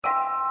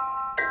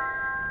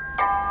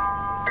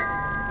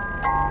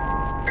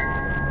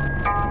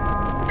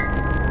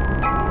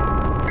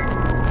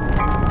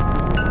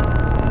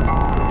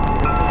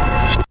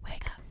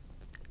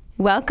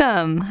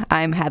Welcome.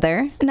 I'm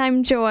Heather. And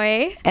I'm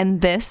Joy.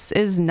 And this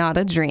is Not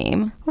a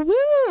Dream. Woo!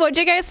 What'd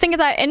you guys think of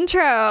that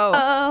intro?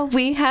 Oh,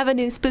 we have a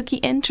new spooky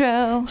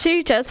intro.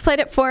 She just played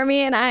it for me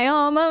and I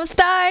almost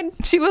died.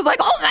 She was like,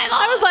 oh my God.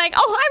 I was like,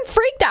 oh, I'm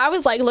freaked out. I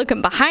was like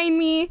looking behind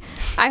me.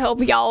 I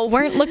hope y'all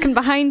weren't looking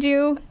behind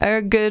you.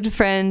 Our good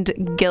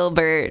friend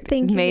Gilbert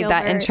made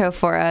that intro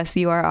for us.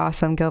 You are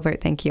awesome,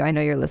 Gilbert. Thank you. I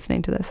know you're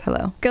listening to this.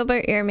 Hello.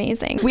 Gilbert, you're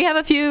amazing. We have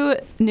a few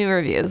new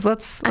reviews.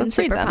 Let's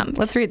read them. Pumped.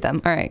 Let's read them.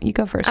 All right, you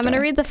go first. I'm going to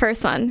read the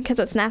first one because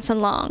it's nice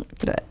and long.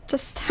 Do it.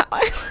 Just how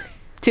I...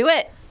 Do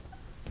it.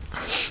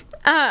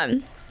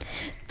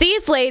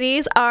 These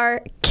ladies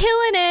are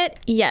killing it,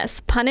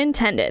 yes, pun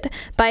intended,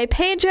 by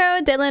Pedro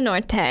de la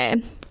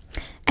Norte.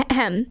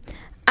 Ahem.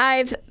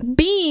 I've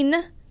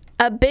been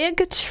a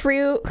big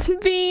true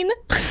bean.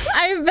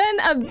 I've been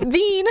a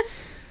bean.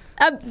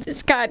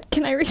 God,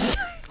 can I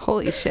restart?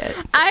 Holy shit.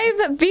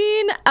 I've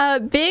been a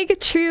big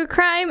true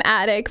crime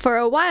addict for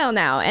a while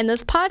now, and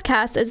this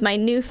podcast is my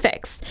new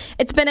fix.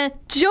 It's been a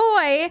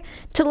joy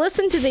to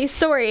listen to these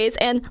stories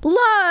and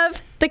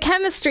love the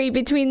chemistry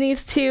between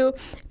these two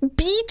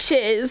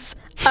beaches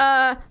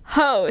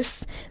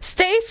hosts.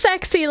 Stay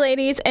sexy,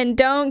 ladies, and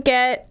don't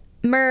get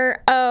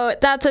Oh,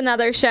 that's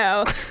another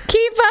show.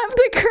 Keep up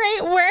the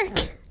great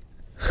work.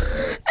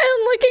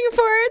 And looking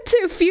forward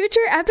to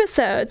future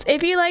episodes.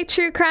 If you like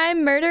true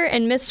crime, murder,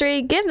 and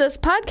mystery, give this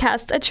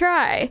podcast a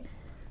try.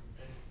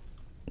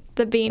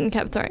 The bean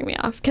kept throwing me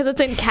off because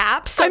it's in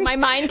caps, so my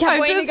mind kept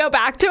waiting to go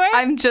back to it.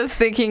 I'm just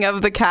thinking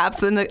of the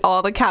caps and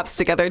all the caps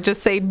together.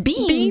 Just say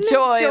bean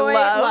joy,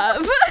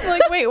 love.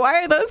 Like, wait,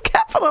 why are those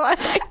capitalized?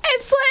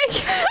 It's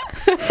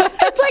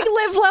like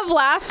live, love,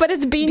 laugh, but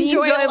it's bean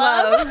joy,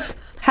 love.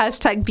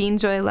 Hashtag bean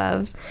joy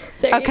love.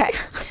 Okay.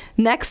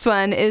 Next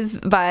one is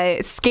by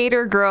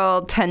Skater Girl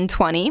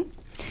 1020.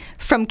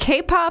 From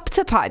K-pop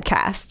to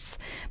podcasts.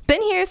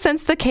 Been here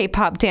since the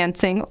K-pop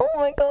dancing. Oh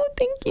my God,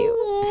 thank you.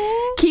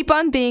 Aww. Keep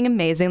on being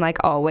amazing like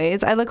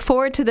always. I look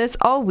forward to this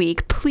all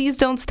week. Please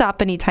don't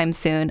stop anytime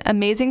soon.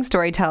 Amazing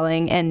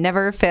storytelling and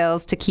never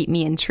fails to keep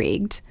me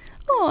intrigued.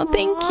 Oh,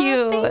 thank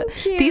you.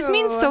 These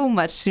mean so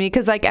much to me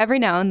because like every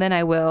now and then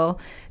I will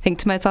think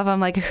to myself, I'm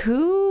like,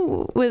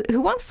 who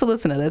wants to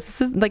listen to this?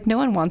 This is like, no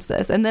one wants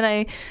this. And then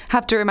I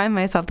have to remind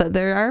myself that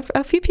there are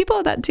a few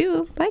people that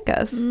do like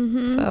us.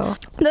 Mm-hmm. So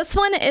this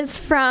one is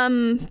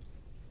from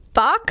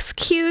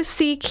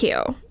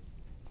BoxQCQ.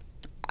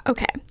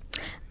 Okay.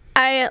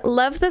 I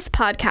love this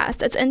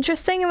podcast. It's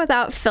interesting and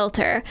without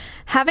filter.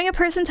 Having a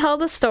person tell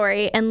the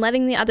story and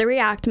letting the other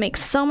react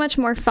makes so much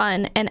more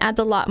fun and adds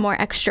a lot more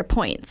extra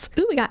points.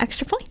 Ooh, we got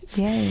extra points.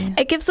 Yay.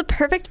 It gives the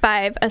perfect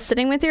vibe of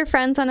sitting with your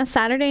friends on a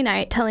Saturday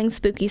night telling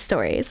spooky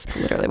stories. That's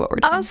literally what we're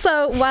doing.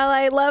 Also, while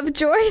I love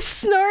Joy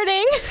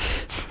snorting,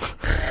 as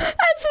much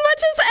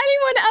as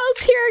anyone else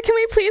here, can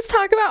we please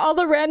talk about all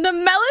the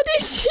random melodies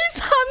she's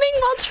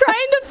humming while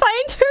trying to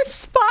find her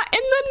spot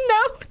in the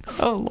notes?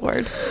 Oh,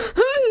 Lord.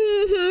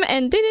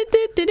 And did it.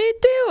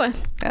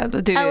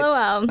 The dude.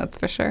 LOL. That's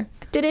for sure.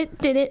 Did it.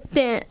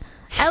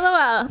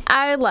 LOL.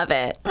 I love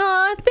it.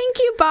 Aw, thank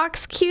you,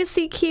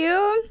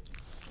 BoxQCQ.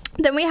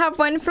 Then we have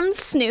one from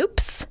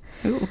Snoops.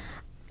 Ooh.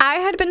 I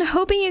had been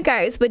hoping you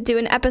guys would do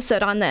an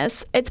episode on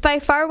this. It's by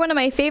far one of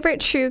my favorite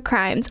true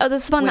crimes. Oh,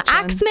 this is one, the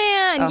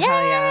Axeman. Oh,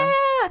 yeah.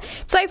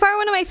 It's by far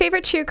one of my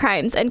favorite true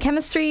crimes, and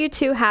chemistry you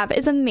two have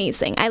is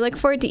amazing. I look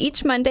forward to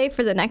each Monday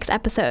for the next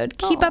episode.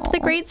 Keep up the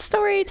great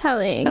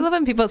storytelling. I love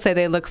when people say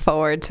they look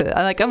forward to.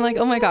 I'm like,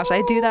 oh my gosh,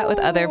 I do that with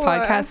other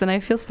podcasts, and I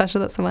feel special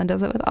that someone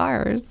does it with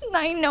ours.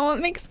 I know,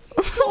 it makes.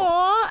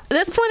 Aww.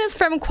 This one is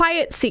from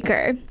Quiet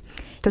Seeker.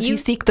 Does he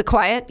seek the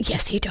quiet?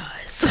 Yes, he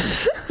does.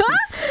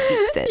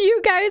 It.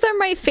 You guys are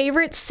my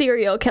favorite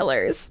serial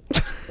killers.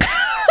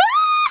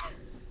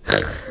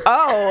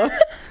 Oh.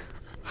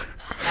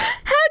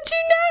 How'd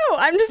you know?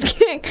 I'm just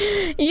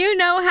kidding. You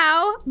know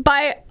how?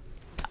 By...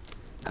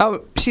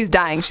 Oh, she's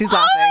dying. She's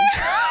laughing.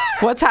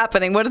 What's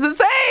happening? What does it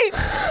say?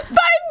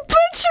 By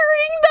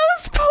butchering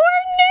those poor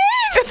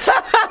names.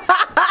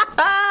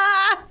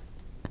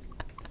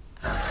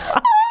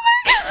 Oh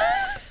my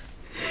God.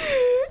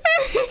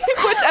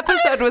 Which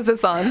episode was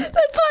this on? This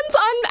one's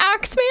on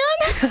Axeman.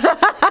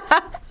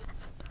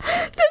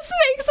 This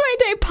makes my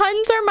day.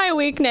 Puns are my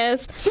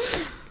weakness.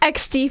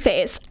 XD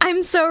face.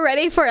 I'm so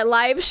ready for a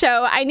live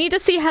show. I need to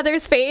see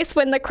Heather's face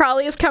when the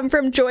crawlies come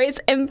from Joy's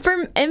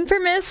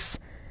infamous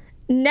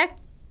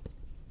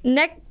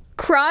Necronomicon?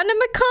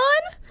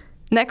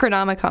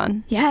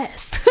 Necronomicon.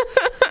 Yes.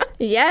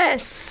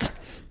 Yes.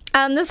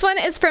 This one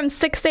is from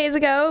 6 days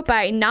ago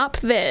by Nop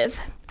Viv.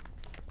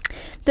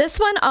 This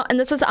one, and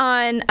this is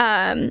on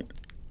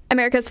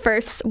America's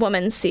First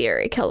Woman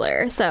Serial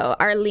Killer, so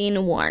Arlene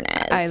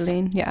Warnes.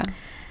 Eileen, yeah.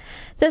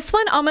 This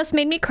one almost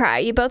made me cry.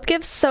 You both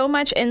give so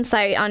much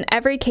insight on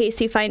every case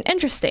you find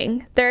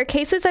interesting. There are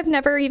cases I've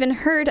never even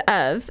heard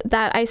of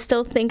that I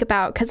still think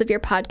about because of your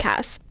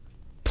podcast.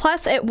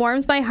 Plus, it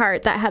warms my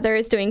heart that Heather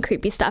is doing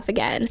creepy stuff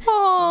again.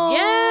 Aww.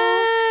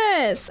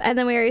 Yes! And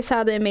then we already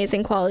saw the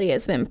amazing quality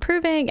has been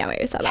improving. Yeah, we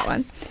already saw that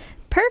one.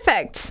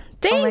 Perfect.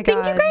 Dang, thank you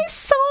guys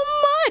so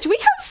much. We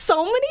have so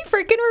so many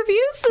freaking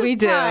reviews this We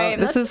do. time.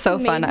 This That's is so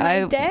made fun.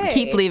 my I day.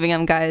 keep leaving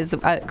them, guys.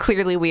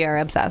 Clearly, we are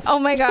obsessed. Oh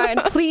my God.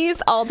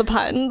 Please, all the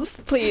puns.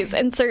 Please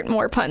insert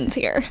more puns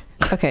here.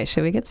 Okay,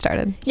 should we get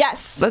started?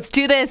 Yes. Let's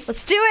do this.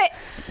 Let's do it.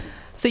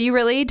 So you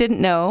really didn't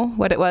know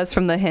what it was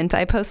from the hint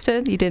I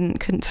posted? You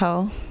couldn't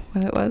tell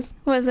what it was?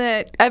 Was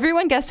it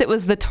Everyone guessed it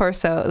was the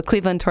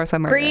Cleveland torso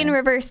murder. Green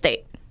River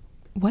State?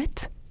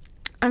 What?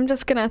 I'm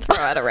just gonna throw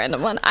out a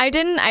random one. I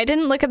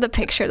didn't look at the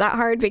picture that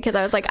hard because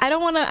I was like, I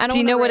don't want to. Do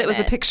you know what it was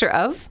a picture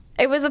of?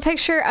 It was a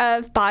picture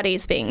of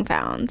bodies being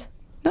found.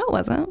 No, it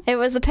wasn't. It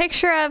was a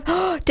picture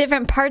of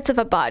different parts of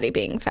a body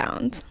being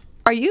found.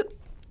 Are you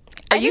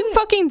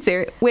fucking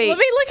serious? Wait. Let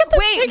me look at the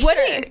picture.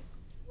 What?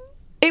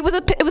 It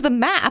was a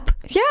map.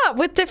 Yeah,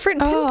 with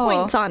different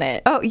pinpoints on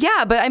it. Oh,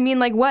 yeah, but I mean,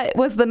 like, what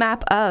was the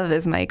map of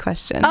is my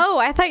question. Oh,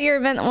 I thought you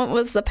meant what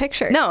was the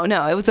picture. No,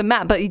 it was a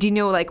map, but do you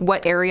know, like,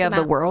 what area of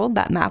the world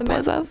that map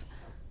was of?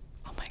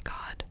 Oh, my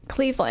God.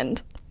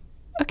 Cleveland.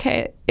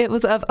 Okay, it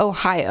was of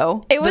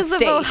Ohio. It was the of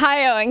state.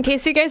 Ohio, in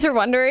case you guys were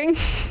wondering.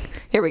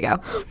 Here we go.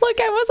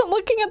 Look, I wasn't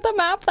looking at the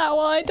map that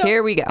well.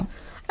 Here we go.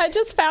 I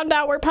just found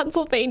out where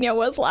Pennsylvania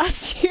was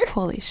last year.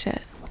 Holy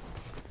shit.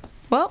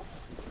 Well.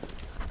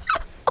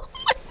 Oh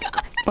my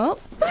God. Well.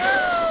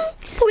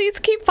 Please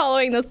keep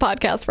following this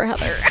podcast for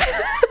Heather.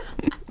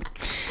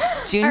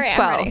 June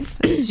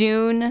 12th.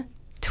 June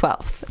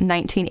 12th,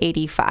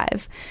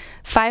 1985.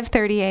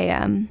 5:30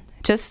 a.m.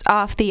 Just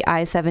off the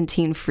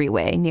I-17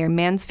 freeway near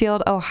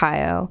Mansfield,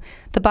 Ohio,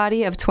 the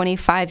body of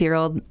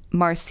 25-year-old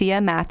Marcia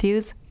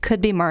Matthews,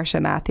 could be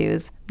Marsha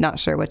Matthews, not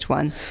sure which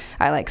one.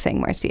 I like saying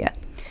Marcia.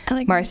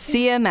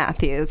 Marcia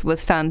Matthews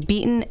was found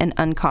beaten and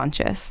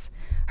unconscious.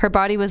 Her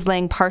body was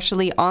laying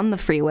partially on the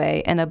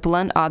freeway, and a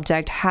blunt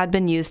object had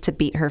been used to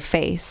beat her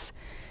face.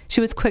 She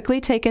was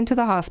quickly taken to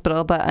the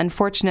hospital, but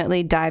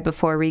unfortunately died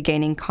before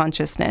regaining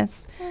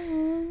consciousness.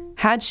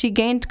 Had she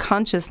gained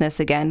consciousness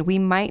again, we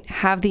might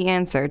have the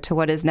answer to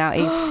what is now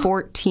a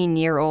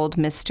 14-year-old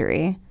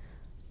mystery.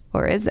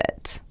 Or is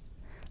it?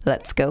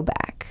 Let's go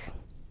back.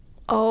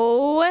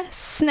 Oh,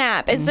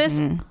 snap. Is this...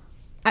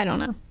 I don't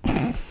know.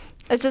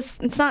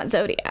 It's not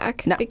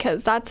Zodiac, no,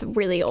 because that's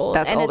really old.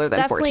 That's older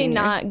than 14 years. And it's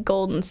definitely not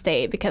Golden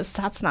State, because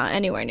that's not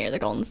anywhere near the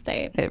Golden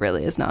State. It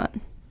really is not.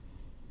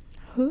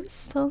 Who's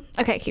still...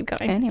 Okay, keep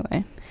going.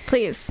 Anyway.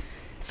 Please.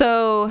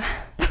 So,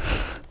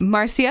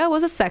 Marcia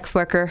was a sex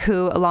worker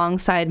who,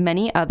 alongside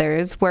many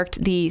others,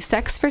 worked the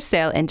sex for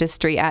sale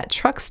industry at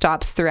truck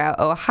stops throughout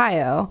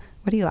Ohio.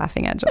 What are you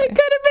laughing at, Joy? It could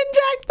have been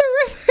Jack the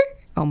Ripper.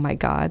 Oh my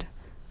God.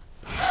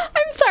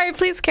 I'm sorry.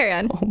 Please carry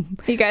on. Oh,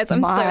 you guys,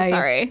 I'm so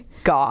sorry.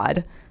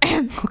 God.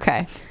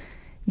 Okay.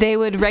 They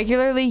would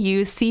regularly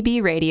use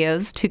CB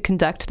radios to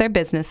conduct their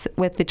business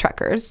with the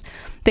truckers.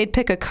 They'd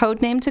pick a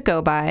code name to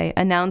go by,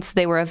 announce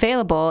they were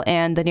available,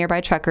 and the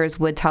nearby truckers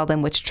would tell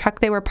them which truck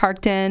they were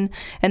parked in,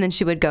 and then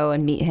she would go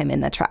and meet him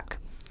in the truck.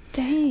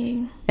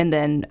 Dang. And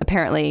then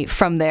apparently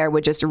from there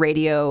would just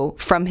radio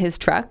from his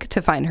truck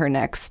to find her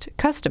next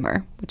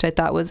customer, which I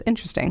thought was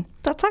interesting.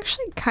 That's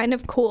actually kind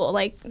of cool.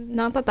 Like,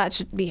 not that that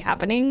should be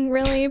happening,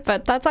 really,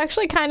 but that's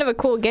actually kind of a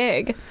cool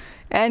gig.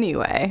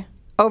 Anyway,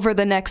 over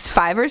the next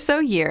 5 or so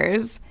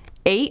years,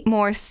 8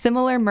 more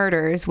similar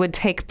murders would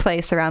take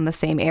place around the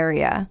same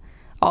area.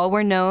 All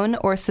were known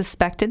or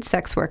suspected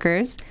sex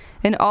workers,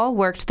 and all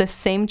worked the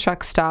same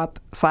truck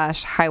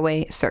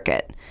stop/highway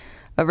circuit.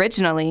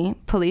 Originally,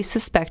 police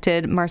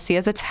suspected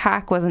Marcia's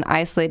attack was an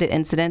isolated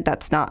incident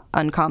that's not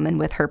uncommon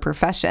with her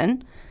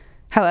profession.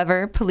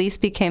 However, police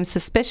became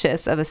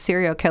suspicious of a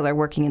serial killer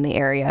working in the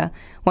area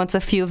once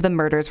a few of the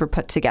murders were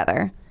put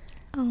together.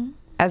 Oh.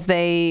 As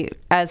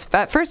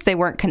at first they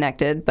weren't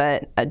connected,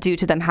 but due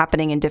to them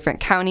happening in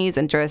different counties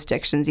and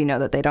jurisdictions, you know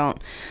that they don't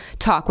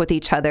talk with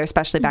each other,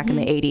 especially back in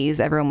the 80s.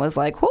 Everyone was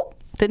like, whoa,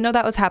 didn't know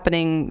that was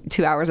happening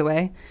 2 hours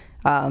away.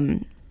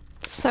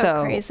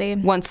 So crazy.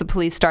 Once the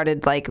police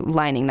started like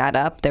lining that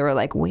up, they were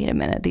like, wait a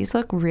minute, these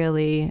look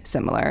really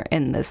similar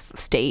in this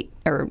state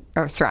or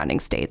surrounding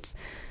states.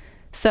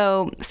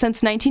 So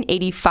since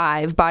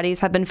 1985, bodies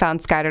have been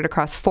found scattered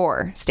across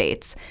 4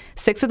 states.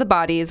 6 of the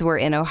bodies were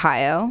in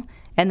Ohio,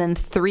 and then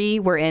 3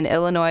 were in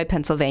Illinois,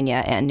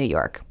 Pennsylvania, and New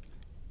York.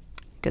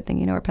 Good thing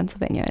you know where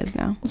Pennsylvania is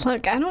now.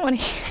 Look, I don't want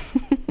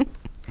to...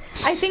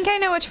 I think I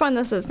know which one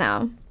this is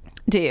now.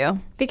 Do you?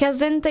 Because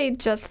didn't they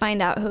just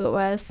find out who it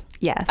was?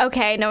 Yes.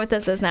 Okay, I know what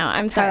this is now.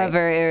 I'm sorry. However,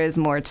 there is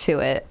more to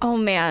it. Oh,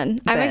 man.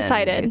 I'm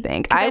excited. I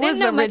think. I didn't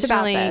know much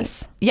about originally...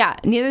 this. Yeah,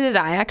 neither did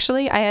I,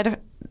 actually. I had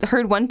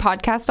heard one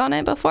podcast on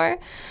it before.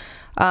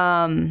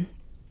 And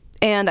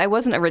I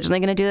wasn't originally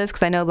going to do this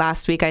because I know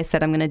last week I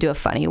said I'm going to do a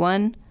funny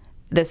one.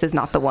 This is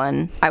not the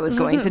one I was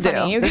going to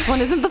do. This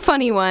one isn't the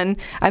funny one.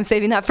 I'm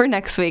saving that for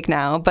next week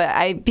now.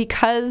 But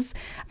because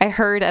I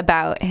heard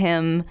about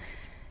him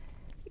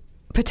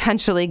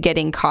potentially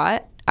getting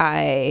caught,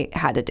 I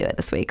had to do it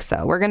this week.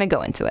 So we're going to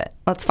go into it.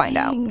 Let's find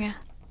out.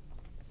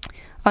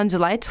 On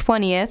July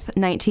 20th,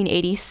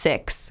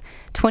 1986,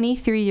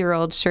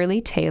 23-year-old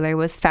Shirley Taylor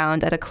was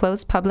found at a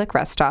closed public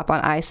rest stop on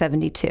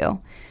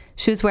I-72.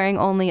 She was wearing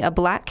only a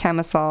black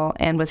camisole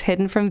and was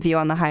hidden from view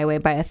on the highway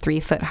by a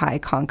 3-foot-high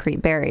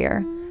concrete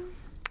barrier.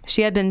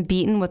 She had been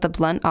beaten with a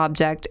blunt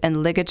object,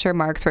 and ligature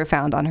marks were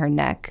found on her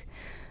neck.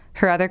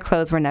 Her other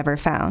clothes were never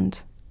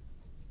found.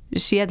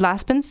 She had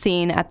last been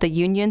seen at the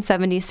Union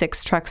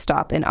 76 truck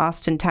stop in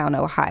Austintown,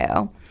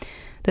 Ohio,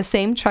 the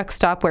same truck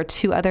stop where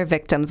 2 other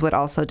victims would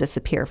also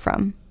disappear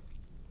from.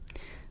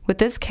 With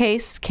this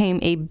case came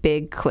a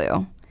big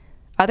clue.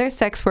 Other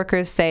sex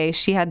workers say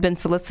she had been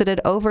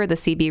solicited over the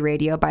CB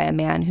radio by a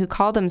man who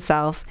called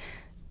himself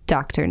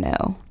Dr.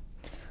 No.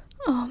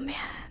 Oh, man.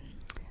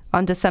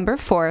 On December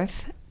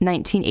 4th,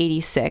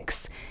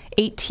 1986,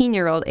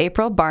 18-year-old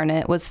April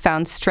Barnett was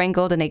found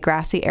strangled in a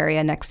grassy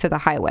area next to the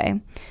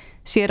highway.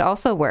 She had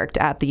also worked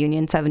at the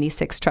Union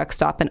 76 truck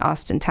stop in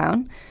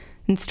Austintown,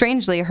 and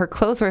strangely, her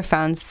clothes were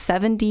found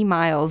 70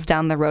 miles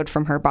down the road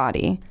from her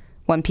body,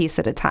 one piece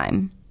at a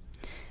time.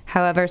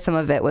 However, some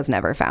of it was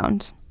never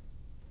found.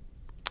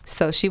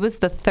 So she was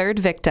the 3rd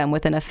victim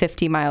within a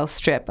 50-mile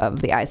strip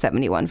of the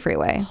I-71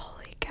 freeway.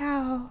 Holy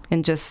cow.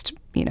 In just,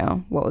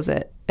 what was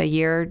it, a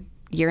year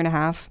and a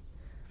half?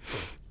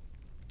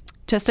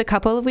 Just a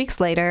couple of weeks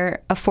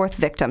later, a 4th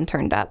victim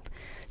turned up.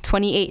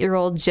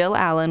 28-year-old Jill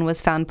Allen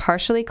was found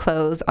partially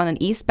clothed on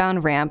an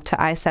eastbound ramp to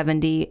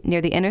I-70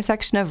 near the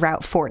intersection of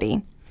Route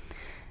 40.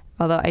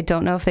 Although I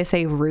don't know if they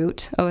say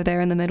route over there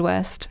in the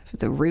Midwest. If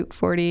it's a Route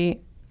 40,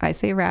 I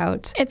say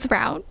route. It's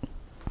route.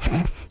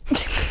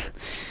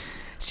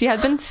 She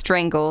had been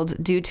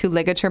strangled due to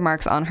ligature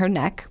marks on her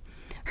neck.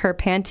 Her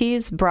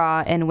panties,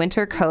 bra, and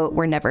winter coat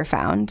were never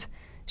found.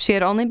 She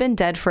had only been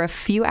dead for a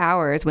few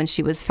hours when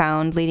she was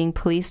found, leading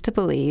police to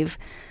believe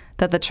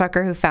that the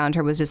trucker who found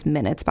her was just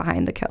minutes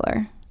behind the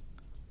killer.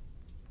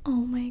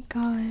 Oh my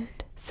God.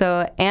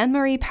 So Anne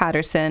Marie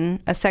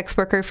Patterson, a sex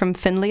worker from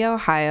Findlay,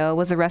 Ohio,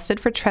 was arrested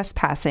for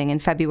trespassing in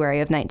February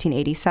of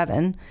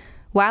 1987.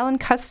 While in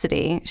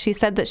custody, she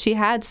said that she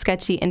had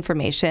sketchy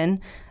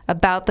information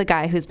about the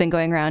guy who's been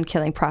going around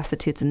killing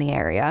prostitutes in the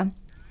area.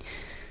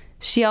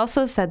 She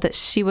also said that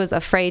she was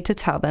afraid to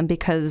tell them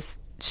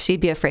because she'd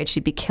be afraid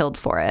she'd be killed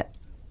for it.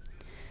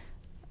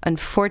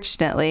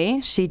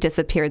 Unfortunately, she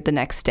disappeared the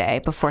next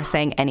day before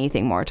saying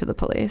anything more to the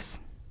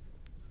police.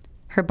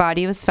 Her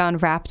body was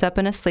found wrapped up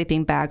in a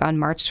sleeping bag on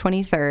March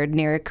 23rd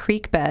near a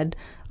creek bed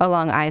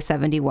along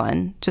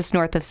I-71, just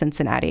north of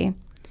Cincinnati.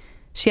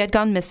 She had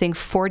gone missing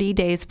 40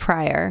 days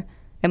prior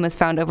and was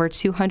found over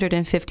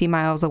 250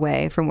 miles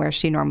away from where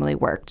she normally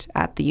worked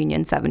at the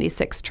Union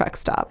 76 truck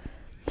stop.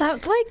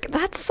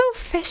 That's so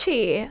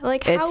fishy.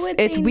 Like, how would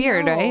they It's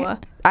weird, know?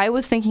 right? I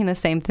was thinking the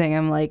same thing.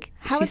 I'm like,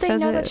 how would they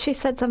know that she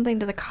said something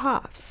to the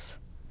cops?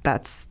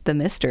 That's the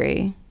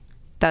mystery.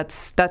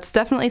 That's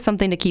definitely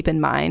something to keep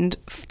in mind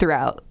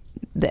throughout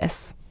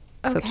this.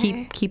 So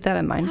keep that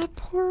in mind. That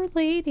poor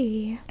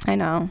lady. I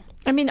know.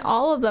 I mean,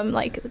 all of them,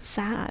 it's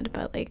sad,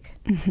 but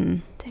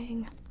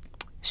dang.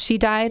 She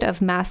died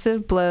of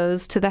massive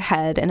blows to the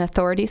head, and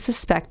authorities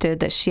suspected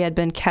that she had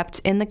been kept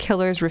in the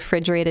killer's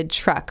refrigerated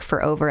truck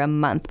for over a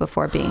month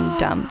before being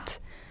dumped.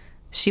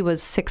 She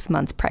was 6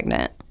 months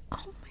pregnant. Oh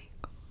my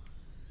God.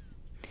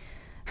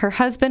 Her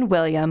husband,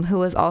 William, who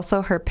was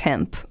also her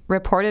pimp,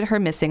 reported her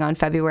missing on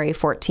February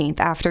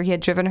 14th after he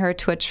had driven her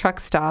to a truck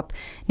stop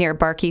near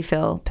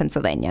Barkeyville,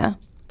 Pennsylvania.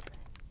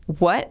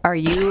 What are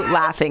you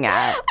laughing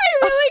at?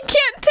 I really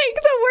can't take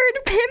the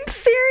word pimp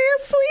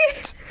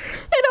seriously.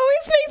 It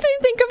always makes me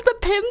think of the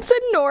Pimps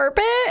in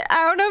Norbit.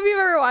 I don't know if you've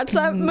ever watched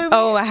that movie.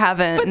 Oh, I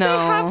haven't. But no.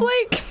 they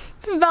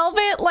have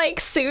velvet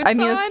suits I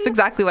mean, on. that's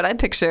exactly what I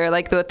picture,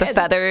 with the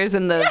feathers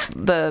and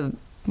the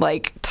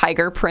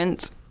tiger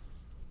print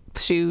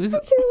shoes.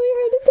 It's really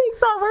hard to take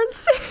that word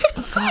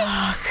seriously.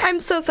 Fuck. I'm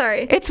so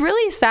sorry. It's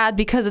really sad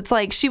because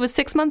it's she was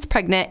 6 months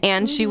pregnant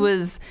and she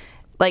was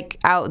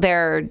out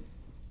there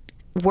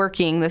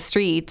working the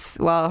streets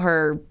while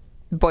her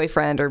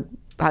boyfriend or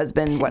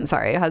husband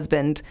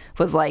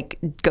was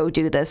go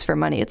do this for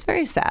money. It's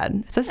very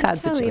sad. It's a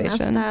sad situation.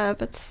 Really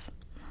messed up.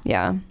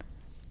 Yeah.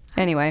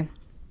 Anyway.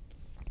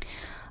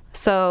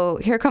 So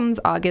here comes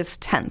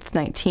August 10th,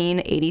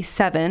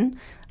 1987.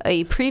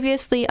 A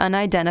previously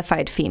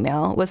unidentified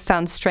female was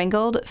found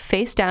strangled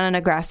face down in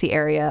a grassy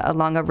area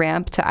along a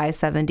ramp to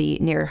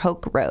I-70 near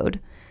Hoke Road.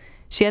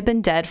 She had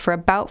been dead for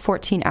about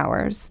 14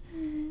 hours.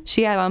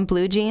 She had on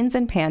blue jeans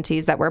and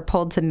panties that were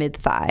pulled to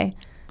mid-thigh.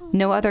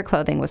 No other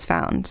clothing was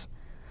found.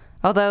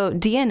 Although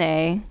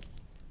DNA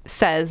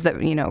says that,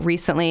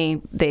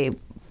 recently they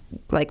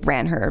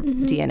ran her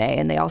DNA,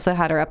 and they also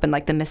had her up in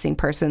the missing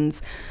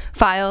persons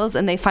files,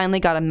 and they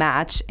finally got a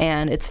match,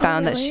 and it's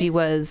found that she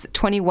was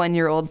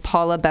 21-year-old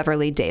Paula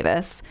Beverly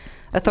Davis.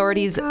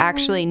 Authorities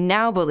actually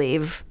now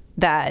believe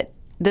that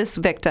this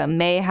victim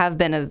may have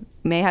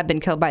been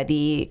killed by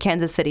the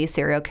Kansas City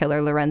serial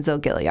killer Lorenzo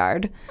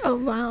Gilliard. Oh,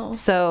 wow.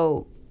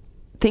 So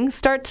things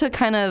start to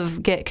kind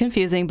of get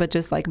confusing, but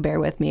just bear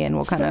with me and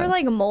we'll kind of...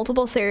 There were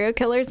multiple serial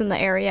killers in the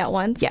area at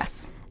once?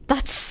 Yes.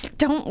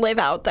 Don't live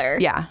out there.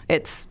 Yeah,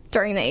 it's...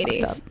 During the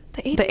 80s.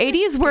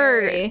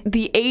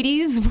 The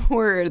 80s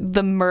were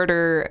the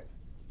murder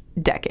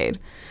decade.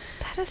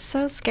 That is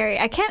so scary.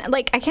 I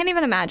can't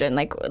even imagine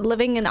like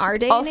living in our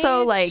day.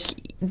 Also, like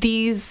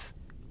these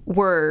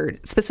were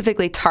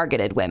specifically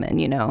targeted women,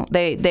 you know.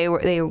 They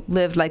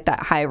lived like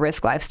that high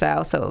risk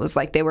lifestyle, so it was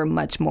like they were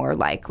much more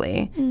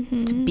likely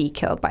to be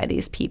killed by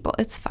these people.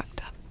 It's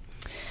fucked up.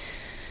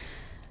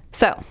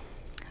 So,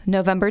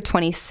 November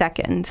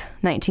 22nd,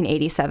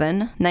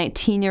 1987,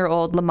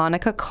 19-year-old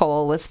LaMonica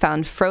Cole was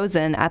found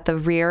frozen at the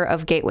rear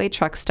of Gateway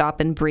Truck Stop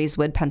in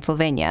Breezewood,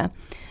 Pennsylvania,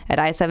 at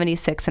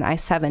I-76 and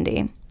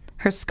I-70.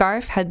 Her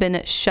scarf had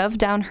been shoved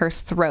down her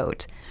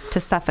throat to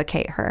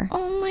suffocate her.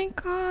 Oh my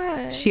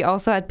God. She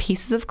also had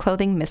pieces of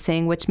clothing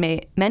missing, which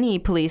many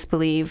police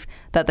believe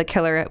that the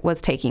killer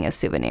was taking as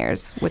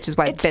souvenirs, which is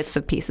why bits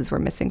of pieces were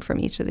missing from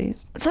each of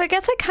these. So I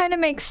guess it kind of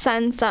makes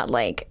sense that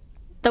like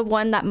the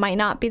one that might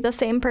not be the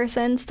same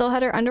person still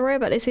had her underwear,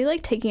 but is he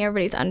like taking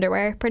everybody's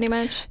underwear pretty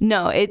much?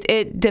 No,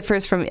 it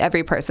differs from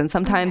every person.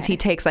 Sometimes he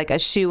takes like a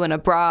shoe and a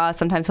bra.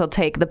 Sometimes he'll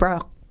take the bra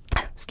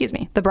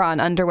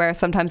and underwear.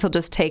 Sometimes he'll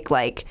just take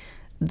like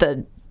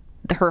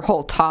her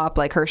whole top,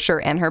 like her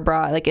shirt and her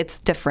bra. Like it's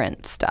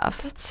different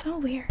stuff. That's so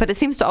weird. But it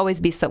seems to always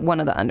be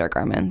one of the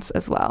undergarments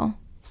as well.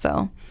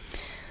 So,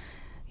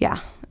 yeah.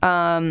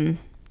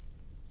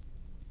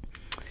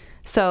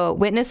 So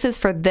witnesses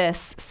for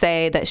this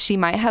say that she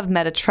might have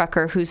met a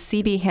trucker whose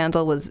CB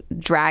handle was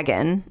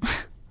Dragon.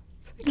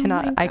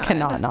 I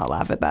cannot not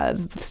laugh at that.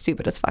 It's the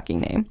stupidest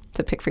fucking name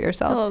to pick for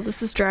yourself. Hello,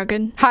 this is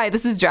Dragon. Hi,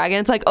 this is Dragon.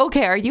 It's like,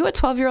 okay, are you a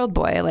 12-year-old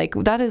boy? Like,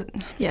 that is...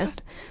 Yes.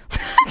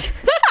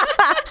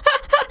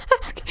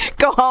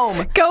 Go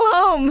home. Go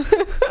home.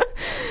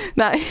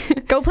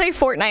 Go play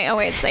Fortnite. Oh,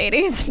 wait, it's the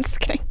 80s. I'm just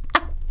kidding.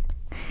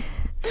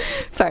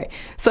 Sorry.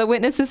 So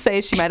witnesses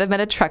say she might have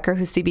met a trucker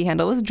whose CB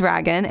handle was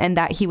Dragon and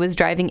that he was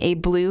driving a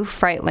blue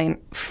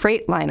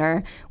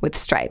Freightliner with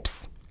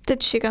stripes.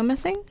 Did she go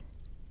missing?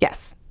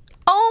 Yes.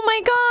 Oh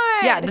my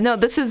God. Yeah, no,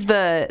 this is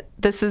the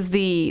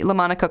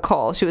LaMonica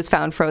Cole. She was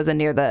found frozen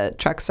near the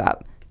truck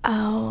stop.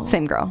 Oh.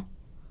 Same girl.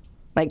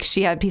 Like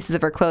she had pieces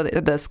of her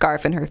clothing, the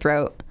scarf in her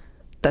throat.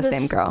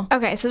 Same girl.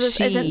 Okay, so this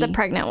isn't the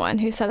pregnant one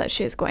who said that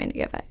she was going to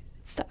give it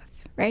stuff,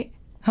 right?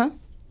 Huh?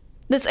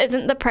 This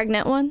isn't the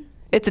pregnant one?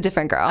 It's a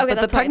different girl, but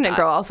the pregnant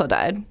girl also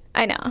died.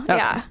 I know,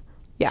 okay.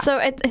 Yeah. So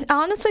it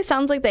honestly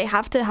sounds like they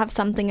have to have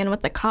something in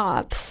with the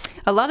cops.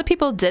 A lot of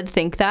people did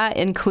think that,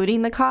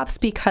 including the cops,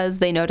 because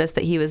they noticed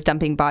that he was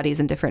dumping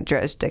bodies in different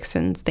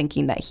jurisdictions,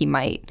 thinking that he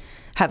might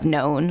have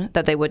known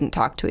that they wouldn't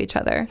talk to each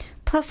other.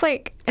 Plus,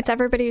 like, it's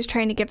everybody who's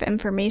trying to give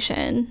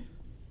information.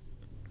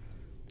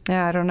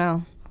 Yeah, I don't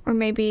know. Or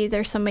maybe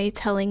there's somebody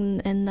telling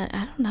in the,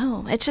 I don't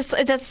know. It's just,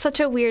 that's such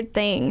a weird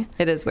thing.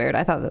 It is weird.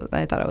 I thought it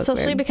was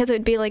Especially weird. because it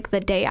would be like the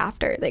day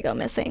after they go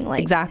missing.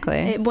 Like, exactly.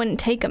 It wouldn't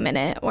take a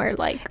minute or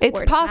like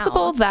it's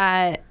possible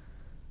that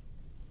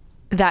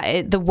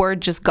the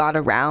word just got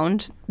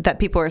around, that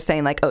people were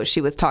saying like, oh,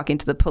 she was talking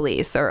to the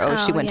police, or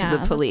she went to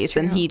the police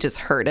and he just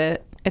heard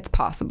it. It's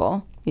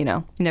possible. You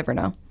know, you never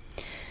know.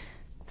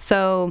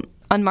 So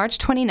on March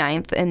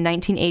 29th in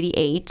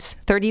 1988,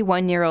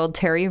 31-year-old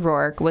Terry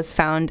Rourke was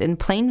found in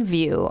plain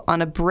view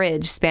on a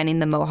bridge spanning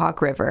the Mohawk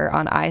River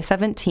on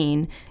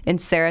I-17 in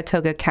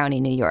Saratoga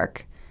County, New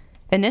York.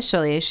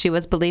 Initially, she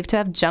was believed to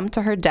have jumped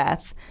to her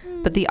death,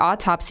 but the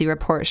autopsy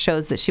report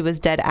shows that she was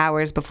dead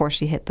hours before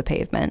she hit the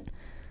pavement.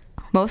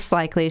 Most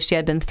likely, she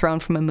had been thrown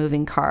from a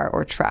moving car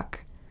or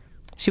truck.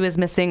 She was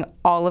missing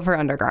all of her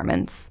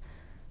undergarments.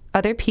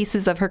 Other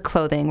pieces of her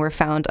clothing were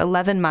found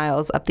 11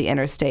 miles up the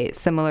interstate,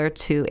 similar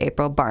to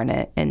April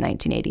Barnett in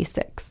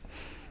 1986.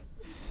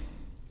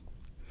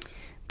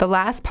 The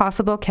last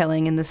possible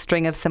killing in the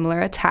string of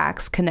similar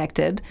attacks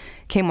connected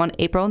came on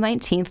April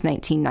 19,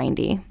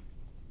 1990.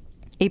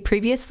 A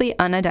previously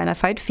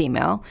unidentified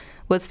female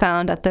was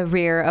found at the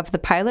rear of the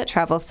Pilot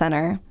Travel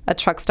Center, a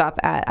truck stop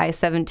at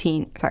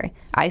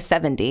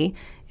I-70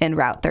 in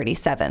Route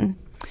 37.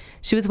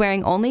 She was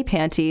wearing only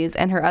panties,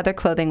 and her other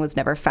clothing was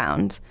never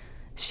found.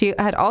 She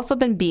had also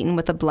been beaten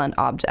with a blunt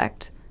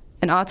object.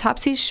 An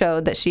autopsy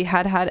showed that she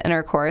had had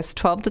intercourse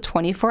 12 to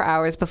 24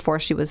 hours before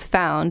she was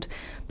found,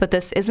 but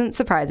this isn't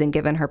surprising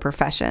given her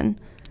profession.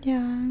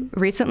 Yeah.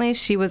 Recently,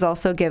 she was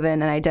also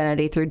given an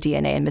identity through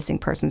DNA and missing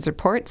persons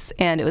reports,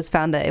 and it was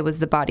found that it was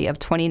the body of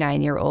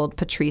 29-year-old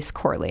Patrice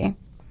Corley.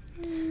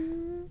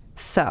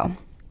 So,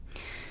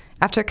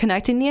 after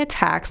connecting the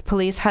attacks,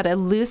 police had a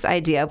loose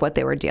idea of what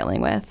they were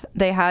dealing with.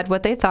 They had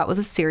what they thought was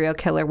a serial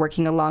killer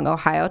working along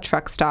Ohio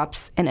truck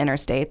stops and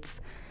interstates.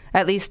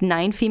 At least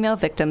 9 female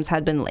victims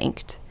had been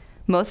linked.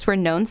 Most were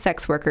known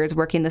sex workers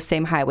working the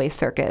same highway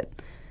circuit.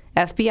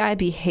 FBI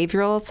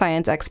behavioral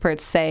science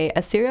experts say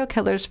a serial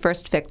killer's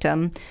first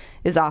victim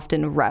is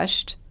often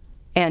rushed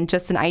and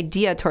just an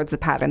idea towards the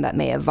pattern that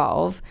may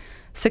evolve.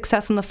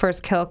 Success on the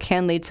first kill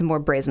can lead to more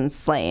brazen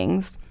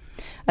slayings.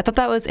 I thought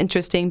that was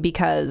interesting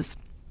because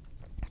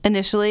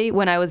initially,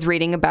 when I was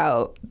reading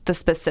about the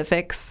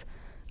specifics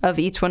of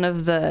each one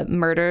of the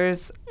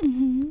murders,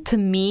 to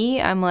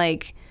me, I'm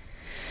like,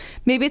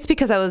 Maybe it's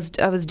because I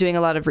was doing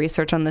a lot of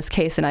research on this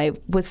case, and I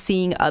was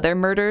seeing other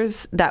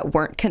murders that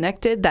weren't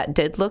connected that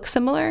did look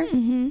similar.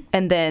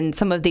 And then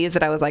some of these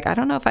that I was like, I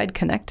don't know if I'd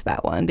connect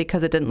that one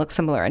because it didn't look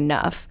similar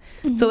enough.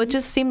 So it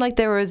just seemed like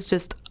there was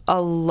just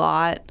a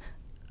lot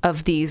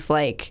of these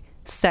like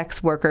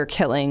sex worker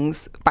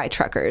killings by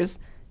truckers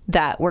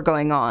that were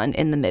going on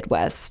in the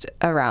Midwest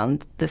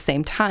around the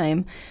same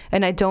time.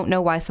 And I don't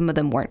know why some of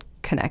them weren't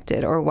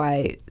connected, or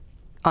why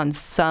on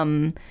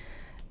some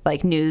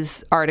like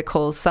news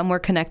articles some were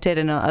connected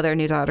and on other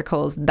news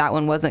articles that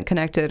one wasn't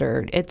connected,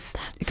 or it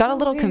got a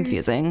little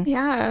confusing.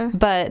 Yeah.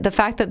 But the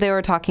fact that they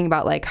were talking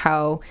about like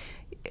how,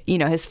 you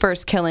know, his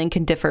first killing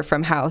can differ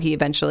from how he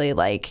eventually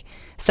like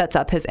sets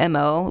up his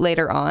MO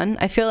later on,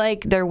 I feel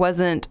like there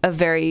wasn't a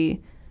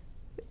very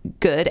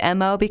good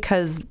MO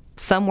because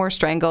some were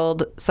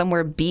strangled, some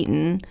were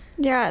beaten.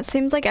 Yeah, it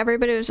seems like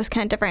everybody was just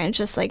kind of different. It's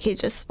just like he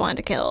just wanted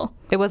to kill.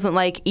 It wasn't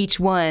like each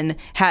one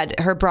had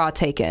her bra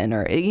taken,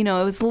 or, you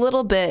know, it was a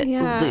little bit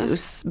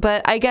loose.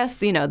 But I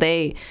guess, you know,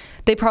 they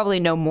probably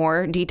know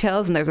more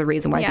details, and there's a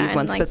reason why these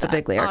ones like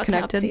specifically are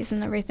connected. Autopsies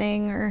and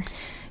everything, or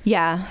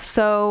yeah.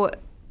 So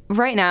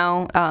right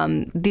now,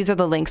 these are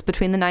the links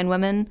between the 9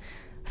 women.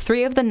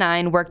 3 of the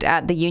 9 worked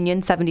at the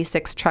Union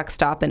 76 truck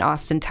stop in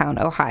Austintown,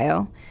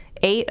 Ohio.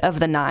 8 of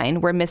the 9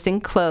 were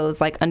missing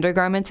clothes like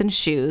undergarments and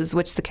shoes,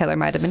 which the killer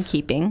might have been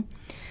keeping.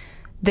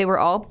 They were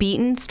all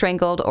beaten,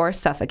 strangled, or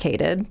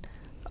suffocated.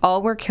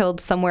 All were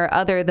killed somewhere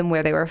other than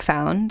where they were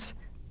found,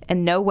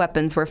 and no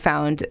weapons were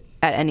found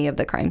at any of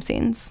the crime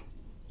scenes.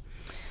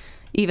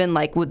 Even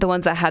like with the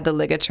ones that had the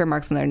ligature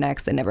marks on their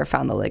necks, they never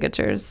found the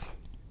ligatures.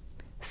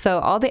 So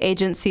all the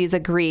agencies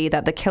agree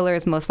that the killer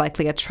is most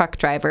likely a truck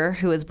driver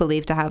who is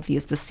believed to have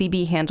used the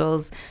CB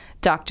handles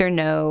Dr.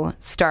 No,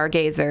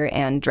 Stargazer,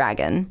 and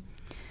Dragon.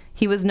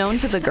 He was known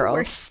to the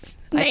girls.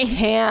 I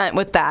can't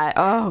with that.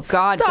 Oh,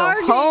 God,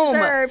 Stargazer, go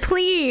home.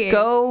 Please.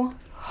 Go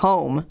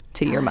home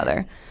to your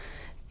mother.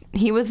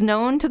 He was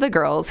known to the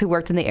girls who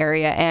worked in the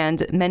area,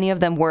 and many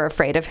of them were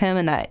afraid of him,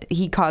 and that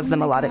he caused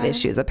them a lot of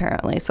issues,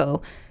 apparently.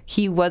 So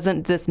he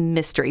wasn't this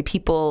mystery.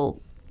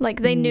 People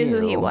like they knew who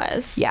he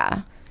was.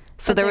 Yeah.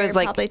 So but there was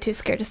like probably too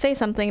scared to say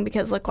something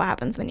because look what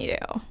happens when you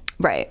do.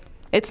 Right.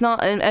 It's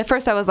not, and at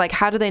first I was like,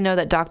 how do they know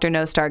that Dr.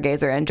 No,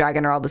 Stargazer, and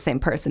Dragon are all the same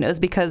person? It was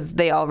because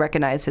they all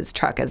recognized his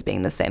truck as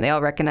being the same. They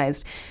all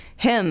recognized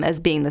him as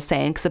being the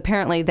same, because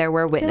apparently there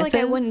were witnesses. I feel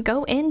like I wouldn't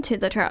go into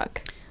the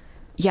truck.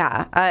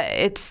 Yeah.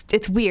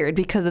 It's weird,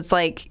 because it's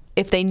like,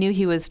 if they knew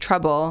he was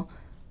trouble,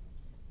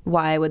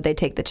 why would they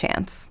take the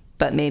chance?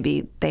 But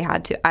maybe they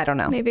had to. I don't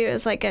know. Maybe it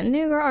was like a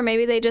new girl, or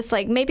maybe they just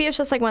like, maybe it's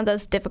just like one of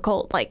those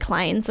difficult like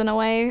clients in a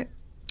way.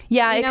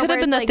 Yeah, it could have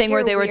been the thing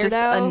where they were just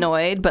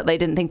annoyed, but they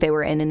didn't think they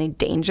were in any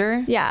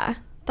danger. Yeah,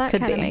 that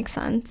kind of makes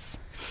sense.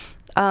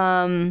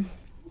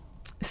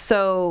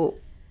 So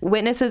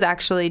witnesses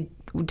actually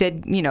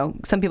did, you know,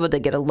 some people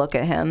did get a look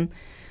at him,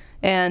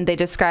 and they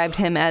described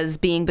him as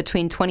being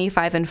between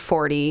 25 and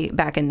 40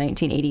 back in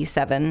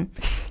 1987.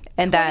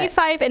 And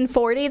 25 and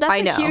 40? That's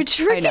a huge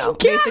freaking gap.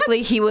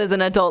 Basically, he was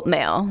an adult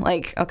male.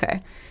 Like,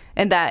 okay.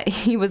 And that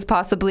he was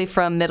possibly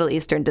from Middle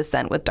Eastern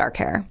descent with dark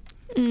hair.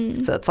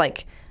 So it's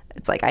like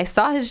I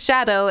saw his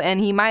shadow, and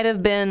he might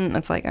have been.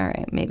 It's like, all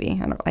right,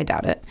 maybe. I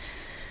doubt it.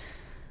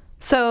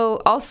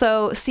 So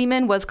also,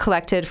 semen was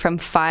collected from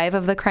 5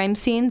 of the crime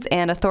scenes,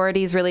 and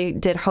authorities really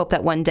did hope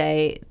that one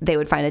day they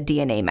would find a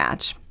DNA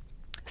match.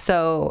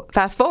 So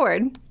fast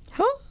forward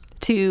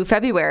to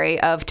February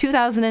of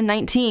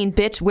 2019,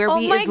 bitch, where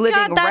we is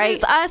living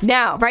right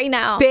now. Right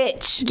now.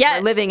 Bitch, yes.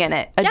 We're living in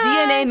it. A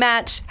DNA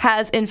match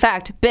has, in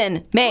fact,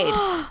 been made.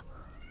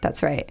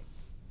 That's right.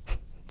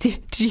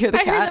 Did you hear the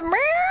cat? I heard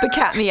the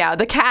cat meow.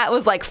 The cat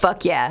was like,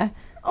 fuck yeah.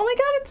 Oh my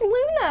God, it's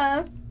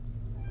Luna.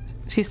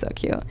 She's so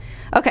cute.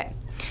 Okay.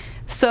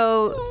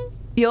 So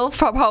you'll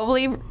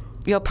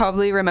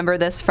probably remember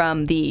this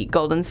from the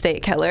Golden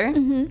State Killer,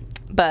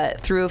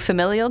 but through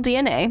familial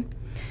DNA,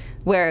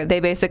 where they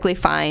basically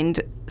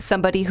find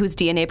somebody whose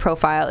DNA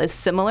profile is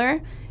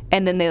similar,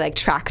 and then they like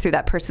track through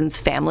that person's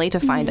family to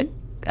find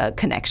a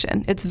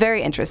connection. It's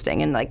very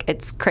interesting, and like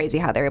it's crazy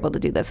how they're able to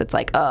do this. It's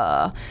like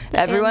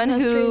everyone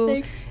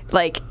who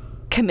like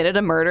committed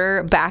a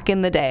murder back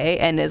in the day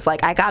and is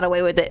like, I got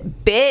away with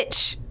it,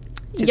 bitch.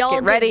 Just Y'all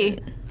get ready.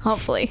 Didn't.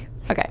 Hopefully.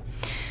 Okay.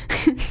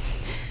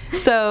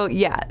 So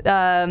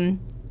yeah,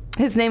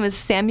 his name is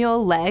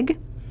Samuel Legg,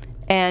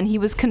 and he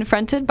was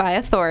confronted by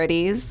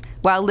authorities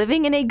while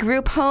living in a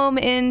group home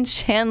in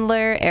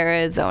Chandler,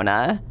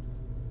 Arizona.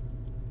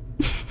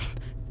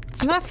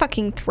 I'm gonna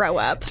fucking throw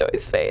up.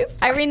 Joy's face.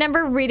 I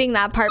remember reading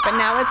that part, but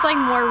now it's like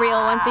more real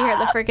once you hear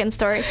the freaking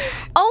story.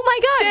 Oh my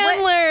God,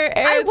 Chandler,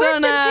 Arizona. I worked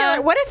in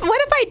Chandler. What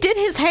if I did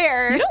his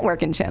hair? You don't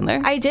work in Chandler.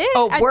 I did.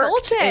 Oh, at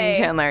worked Dolce. in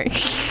Chandler.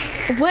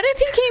 What if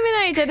he came in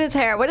and I did his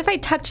hair? What if I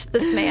touched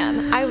this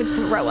man? I would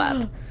throw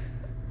up.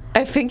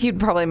 I think you'd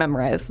probably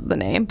memorize the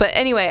name. But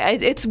anyway,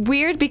 it's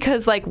weird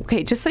because, like,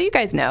 okay, just so you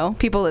guys know,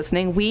 people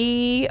listening,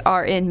 we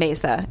are in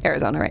Mesa,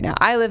 Arizona right now.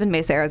 I live in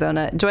Mesa,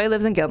 Arizona. Joy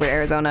lives in Gilbert,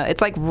 Arizona. It's,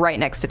 like, right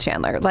next to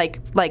Chandler.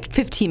 Like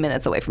 15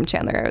 minutes away from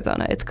Chandler,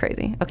 Arizona. It's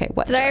crazy. Okay,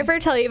 what? Did I ever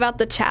tell you about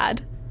the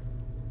Chad?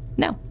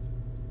 No.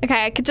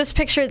 Okay, I could just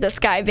picture this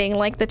guy being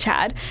like the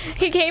Chad.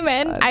 He came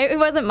in. It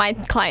wasn't my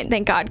client,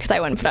 thank God, because I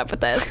wouldn't put up with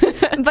this.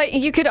 But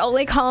you could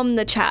only call him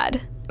the Chad.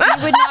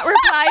 He would not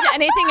reply to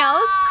anything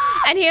else.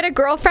 And he had a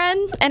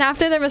girlfriend, and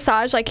after the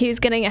massage, like, he was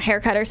getting a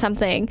haircut or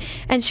something,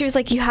 and she was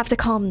like, you have to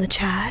call him the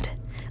Chad.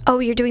 Oh,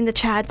 you're doing the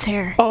Chad's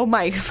hair. Oh,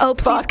 my Oh,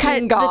 please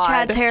fucking cut God. the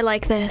Chad's hair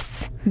like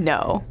this.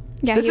 No.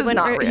 Yeah, this he is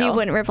wouldn't not real. He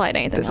wouldn't reply to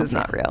anything This else. is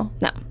not real.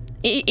 No.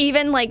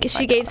 Even, like,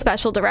 she gave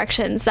special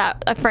directions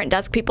that a front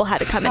desk people had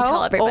to come and How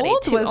tell everybody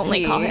old to was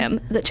only he? call him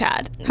the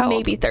Chad. How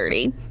Maybe old?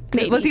 30.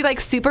 Maybe. Was he, like,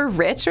 super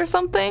rich or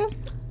something?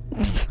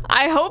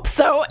 I hope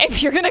so.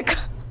 If you're gonna.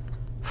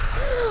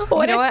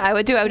 You know what I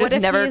would do? I would just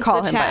if never he's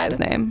call the him by Chad? his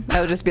name. I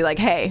would just be like,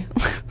 hey.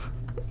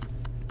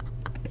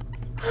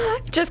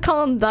 Just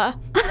call him the.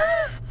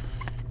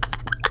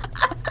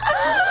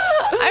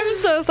 I'm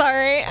so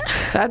sorry.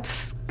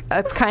 That's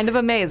kind of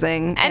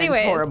amazing Anyways,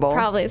 and horrible.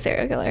 probably a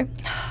serial killer.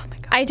 Oh my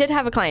God. I did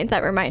have a client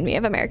that reminded me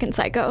of American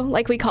Psycho.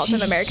 Like, we called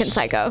him American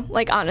Psycho.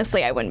 Like,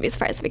 honestly, I wouldn't be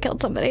surprised if he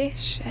killed somebody.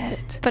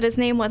 Shit. But his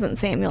name wasn't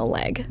Samuel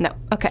Legg. No.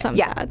 Okay. So I'm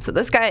yeah. sad. So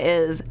this guy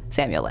is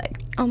Samuel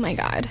Legg. Oh my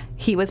God.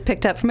 He was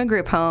picked up from a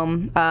group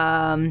home.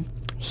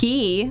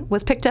 He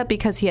was picked up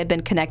because he had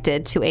been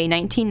connected to a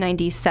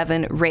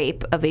 1997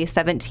 rape of a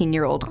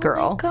 17-year-old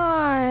girl.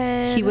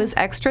 God. He was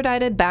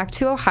extradited back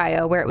to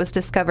Ohio, where it was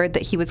discovered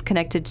that he was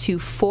connected to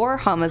 4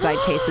 homicide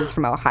cases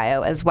from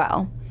Ohio as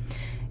well.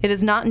 It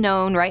is not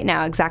known right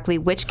now exactly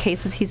which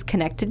cases he's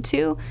connected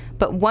to,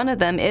 but one of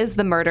them is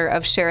the murder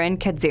of Sharon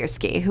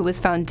Kadzierski, who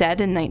was found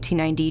dead in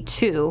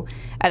 1992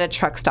 at a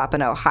truck stop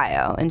in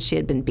Ohio, and she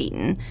had been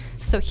beaten.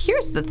 So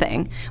here's the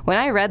thing. When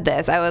I read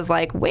this, I was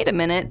like, wait a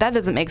minute, that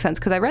doesn't make sense,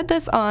 because I read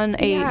this on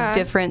a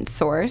different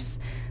source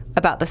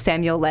about the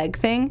Samuel Legg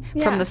thing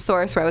from the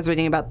source where I was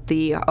reading about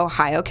the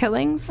Ohio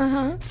killings.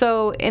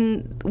 So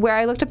in where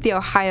I looked up the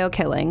Ohio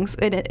killings,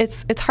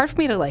 it's hard for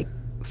me to, like,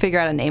 figure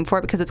out a name for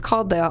it because it's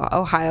called the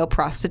Ohio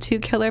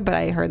prostitute killer, but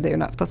I heard they're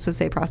not supposed to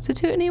say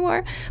prostitute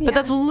anymore. But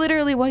that's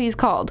literally what he's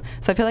called,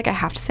 so I feel like I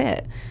have to say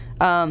it.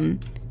 So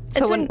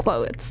it's in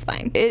quotes,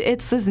 fine.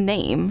 It's his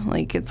name,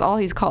 like, it's all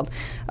he's called.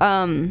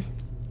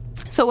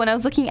 So when I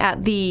was looking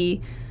at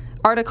the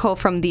article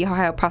from the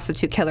Ohio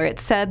prostitute killer, it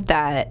said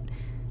that,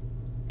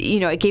 you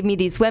know, it gave me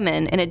these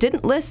women, and it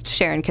didn't list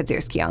Sharon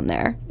Kadzierski on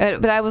there.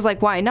 But I was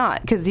like, why not?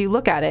 Because you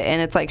look at it,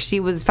 and it's like she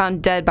was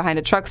found dead behind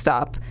a truck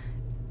stop,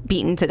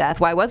 beaten to death.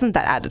 Why wasn't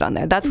that added on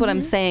there? That's what I'm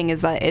saying,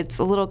 is that it's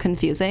a little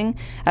confusing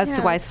as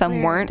to why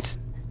some weren't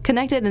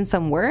connected and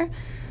some were.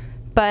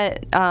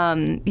 But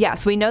so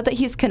we know that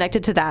he's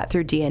connected to that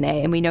through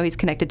DNA, and we know he's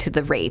connected to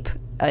the rape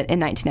in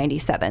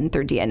 1997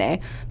 through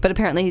DNA. But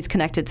apparently he's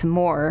connected to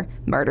more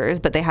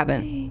murders, but they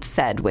haven't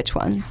said which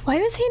ones.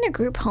 Why was he in a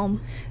group home?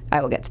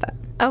 I will get to that.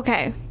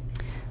 Okay.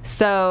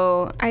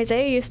 So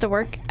Isaiah used to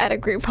work at a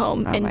group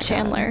home in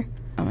Chandler.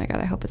 Oh my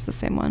God, I hope it's the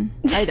same one.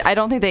 I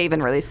don't think they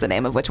even released the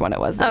name of which one it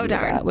was that he was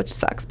darn. at, which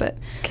sucks, but...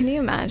 Can you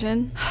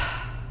imagine?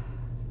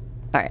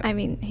 All right. I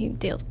mean, he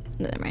dealt...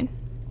 Never mind.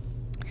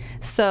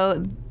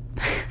 So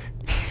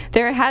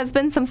there has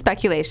been some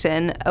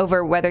speculation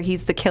over whether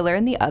he's the killer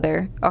in the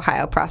other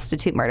Ohio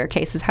prostitute murder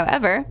cases.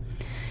 However,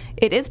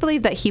 it is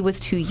believed that he was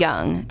too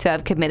young to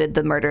have committed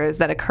the murders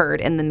that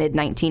occurred in the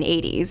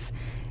mid-1980s.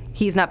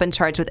 He's not been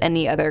charged with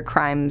any other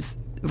crimes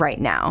right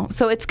now.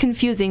 So it's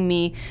confusing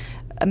me.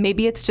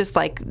 Maybe it's just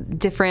like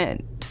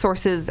different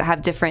sources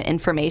have different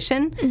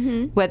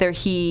information, whether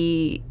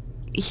he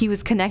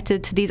was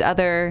connected to these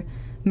other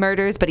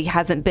murders, but he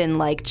hasn't been,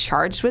 like,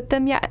 charged with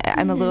them yet.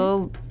 I'm a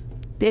little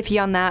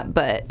iffy on that,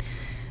 but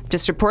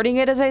just reporting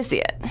it as I see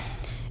it.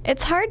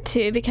 It's hard,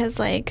 too, because,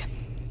 like,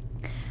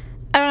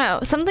 I don't know.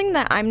 Something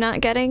that I'm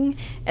not getting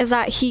is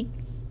that he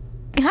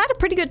had a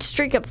pretty good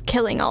streak of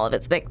killing all of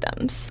his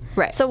victims.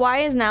 Right. So why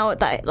is now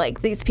that,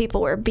 like, these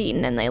people were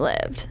beaten and they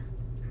lived?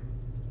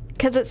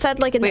 Because it said,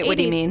 like, in the 80s, what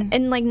do you mean?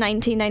 In, like,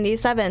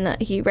 1997,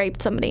 that he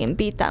raped somebody and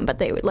beat them, but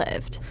they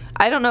lived.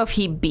 I don't know if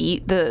he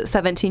beat the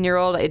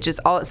 17-year-old.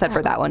 All it said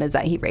for that one is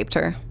that he raped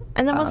her.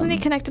 And then wasn't he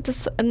connected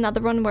to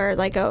another one where,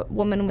 like, a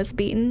woman was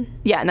beaten?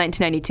 Yeah,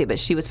 1992, but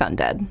she was found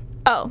dead.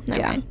 Oh,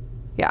 never mind.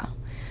 Yeah.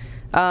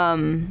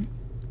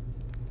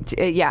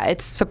 Yeah,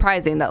 it's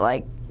surprising that,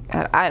 like,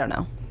 I don't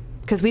know.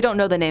 Because we don't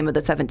know the name of the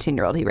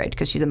 17-year-old he raped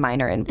because she's a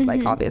minor, and,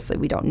 like, obviously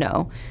we don't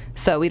know.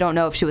 So we don't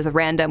know if she was a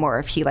random or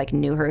if he, like,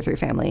 knew her through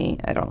family.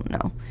 I don't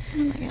know. Oh,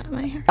 my God,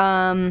 my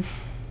hair.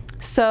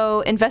 So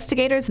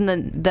investigators in the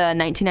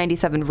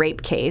 1997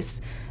 rape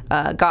case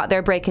got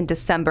their break in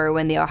December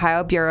when the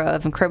Ohio Bureau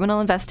of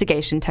Criminal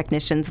Investigation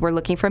technicians were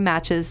looking for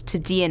matches to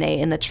DNA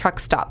in the truck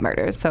stop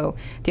murders, so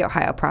the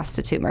Ohio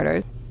prostitute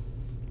murders.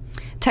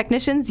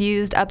 Technicians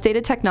used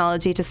updated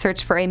technology to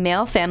search for a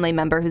male family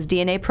member whose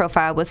DNA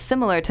profile was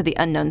similar to the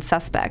unknown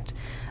suspect.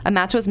 A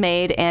match was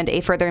made, and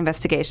a further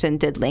investigation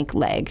did link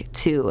Legg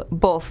to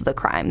both the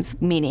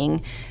crimes,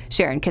 meaning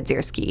Sharon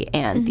Kadzierski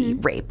and the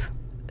rape.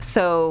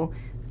 So,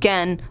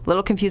 again, a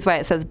little confused why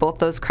it says both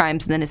those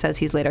crimes, and then it says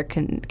he's later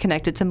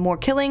connected to more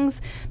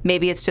killings.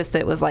 Maybe it's just that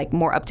it was like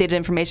more updated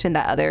information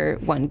that other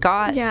one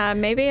got. Yeah,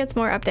 maybe it's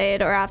more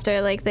updated, or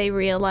after like they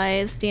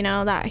realized, you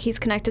know, that he's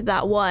connected to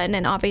that one,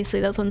 and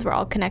obviously those ones were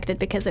all connected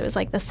because it was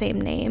like the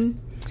same name.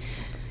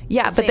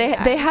 Yeah, but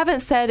they haven't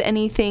said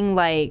anything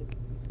like,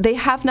 they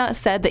have not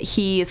said that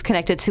he is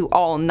connected to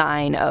all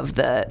 9 of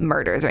the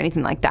murders or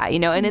anything like that, you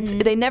know, and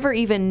they never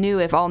even knew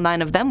if all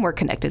 9 of them were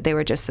connected. They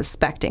were just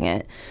suspecting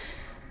it.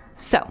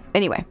 So,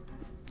 anyway,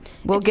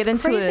 we'll get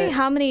into it. It's crazy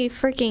how many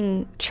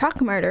freaking truck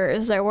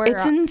murders there were.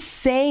 It's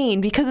insane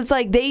because it's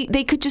like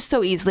they could just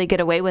so easily get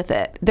away with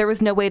it. There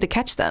was no way to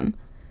catch them.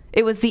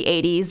 It was the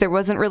 80s. There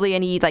wasn't really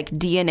any like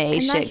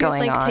DNA shit going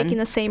on. He was like taking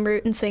the same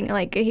route and saying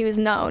like he was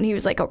known. He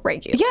was like a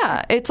regular.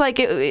 Yeah, it's like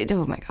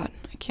oh my god,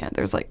 I can't.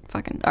 There's like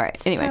fucking. All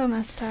right, anyway. So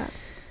messed up.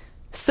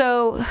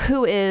 So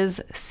who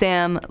is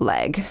Sam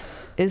Legg?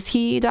 Is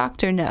he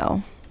Dr.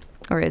 No,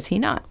 or is he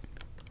not?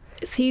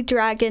 Is he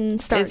Dragon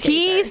Stargazer? Is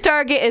he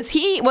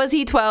Stargate? Was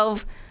he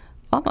 12?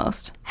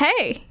 Almost.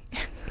 Hey,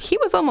 he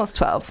was almost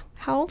 12.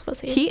 How old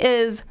was he? He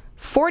is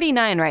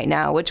 49 right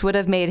now, which would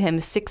have made him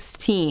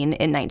 16 in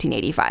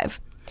 1985,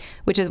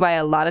 which is why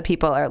a lot of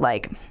people are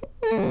like,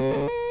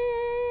 not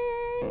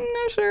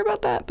sure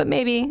about that, but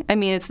maybe. I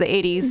mean, it's the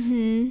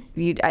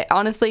 80s.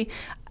 Honestly,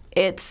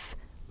 it's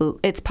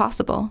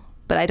possible,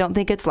 but I don't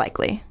think it's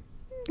likely.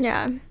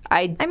 Yeah.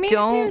 I mean, if he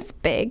was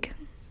big.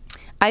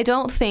 I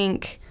don't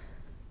think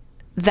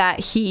that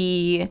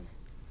he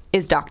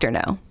is Dr.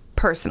 No,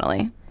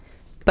 personally.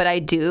 But I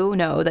do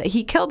know that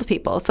he killed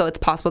people, so it's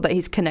possible that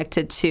he's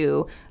connected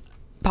to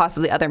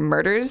possibly other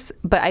murders.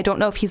 But I don't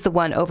know if he's the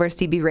one over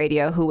CB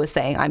radio who was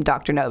saying, I'm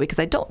Dr. No, because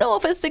I don't know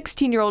if a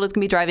 16-year-old is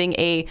going to be driving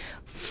a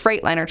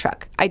Freightliner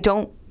truck. I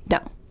don't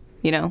know.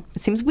 You know,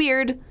 it seems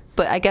weird,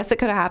 but I guess it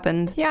could have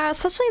happened. Yeah,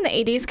 especially in the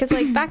 80s, because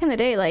like back in the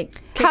day, like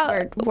kids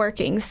were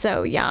working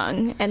so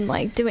young and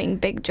like doing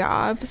big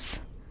jobs.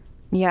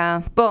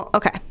 Yeah. Well,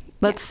 okay.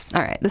 All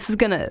right. This is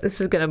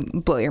gonna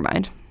blow your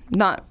mind.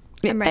 Not.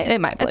 It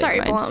might blow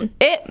your mind. Blown.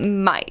 It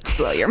might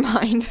blow your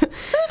mind.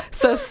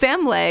 So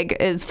Sam Legg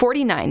is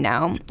 49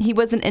 now. He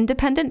was an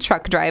independent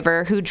truck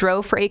driver who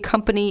drove for a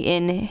company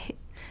in,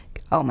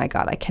 oh my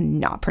God, I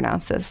cannot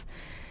pronounce this.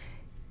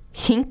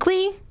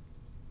 Hinckley?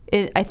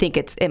 I think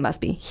it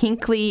must be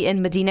Hinckley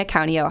in Medina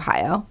County,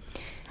 Ohio.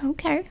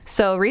 Okay.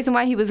 So reason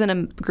why he was in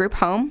a group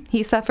home,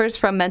 he suffers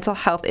from mental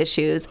health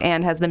issues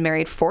and has been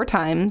married 4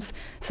 times.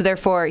 So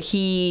therefore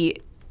he,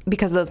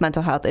 because of those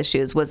mental health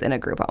issues, was in a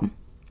group home.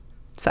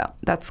 So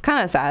that's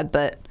kind of sad,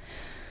 but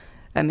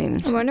I mean,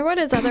 I wonder what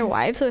his other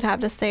wives would have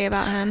to say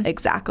about him.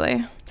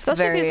 Exactly.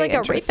 Especially if he's like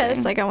a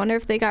rapist. Like, I wonder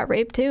if they got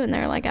raped too and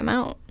they're like, I'm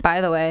out.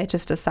 By the way,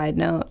 just a side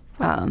note,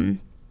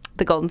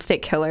 the Golden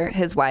State Killer,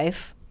 his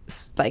wife,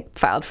 like,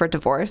 filed for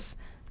divorce.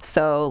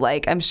 So,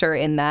 like, I'm sure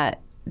in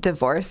that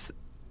divorce,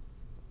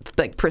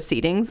 like,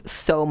 proceedings,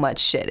 so much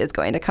shit is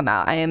going to come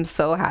out. I am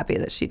so happy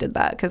that she did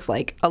that because,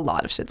 like, a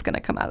lot of shit's going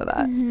to come out of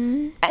that.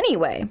 Mm-hmm.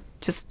 Anyway,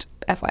 just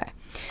FYI.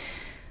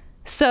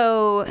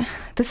 So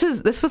this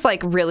was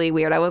like really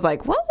weird. I was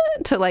like, what?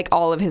 To like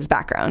all of his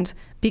background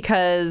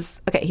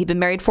because, okay, he'd been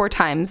married 4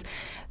 times.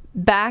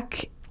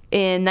 Back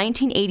in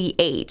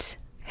 1988,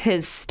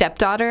 his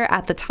stepdaughter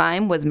at the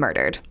time was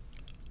murdered.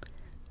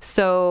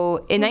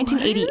 So in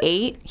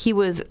 1988, he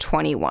was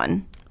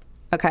 21.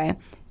 Okay.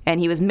 And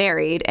he was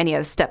married and he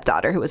has a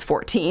stepdaughter who was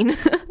 14.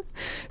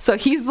 So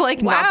he's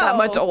like not that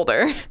much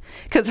older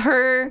because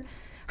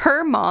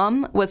her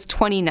mom was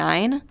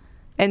 29.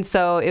 And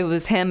so it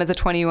was him as a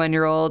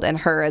 21-year-old and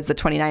her as a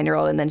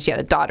 29-year-old. And then she had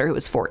a daughter who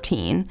was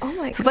 14. Oh, my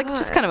God. So it's like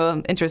just kind of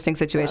an interesting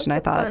situation, I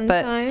thought.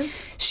 But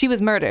she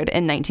was murdered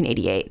in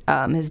 1988.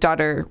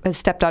 His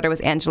stepdaughter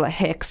was Angela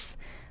Hicks.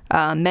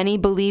 Many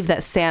believe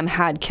that Sam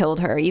had killed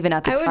her even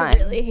at the time. I would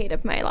really hate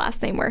if my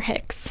last name were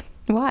Hicks.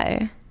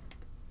 Why?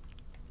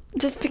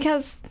 Just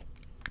because.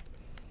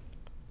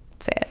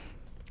 Say it.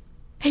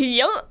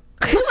 Yup.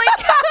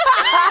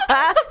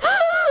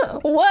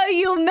 What do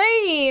you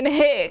mean,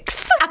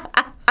 Hicks?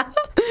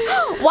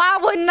 Why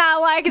wouldn't I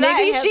like that?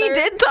 Maybe Heather? she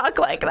did talk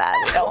like that.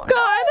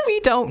 We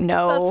don't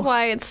know. That's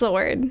why it's the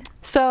word.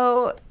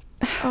 So,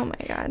 oh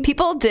my God.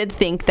 People did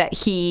think that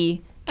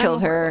he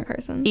killed her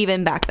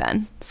even back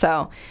then.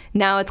 So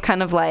now it's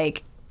kind of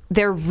like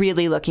they're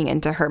really looking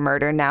into her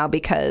murder now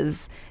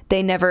because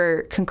they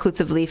never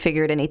conclusively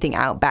figured anything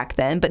out back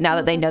then. But now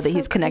that they know that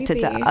he's connected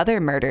to other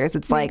murders,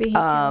 it's maybe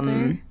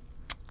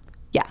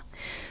yeah.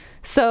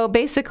 So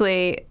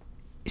basically,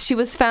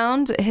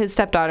 his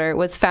stepdaughter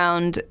was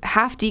found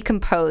half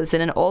decomposed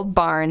in an old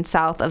barn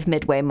south of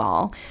Midway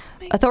Mall.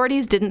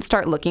 Authorities didn't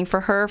start looking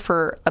for her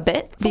for a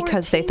bit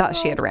because they thought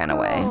she had ran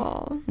away.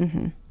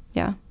 Mm-hmm.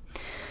 Yeah.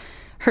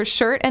 Her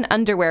shirt and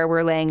underwear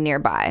were laying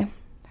nearby.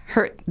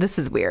 This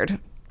is weird.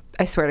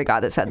 I swear to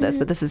God that said this,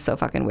 but this is so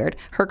fucking weird.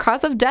 Her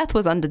cause of death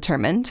was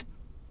undetermined.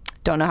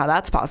 Don't know how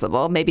that's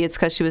possible. Maybe it's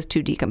because she was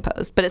too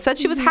decomposed. But it said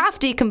she was half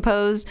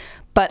decomposed,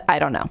 but I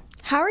don't know.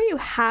 How are you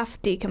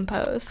half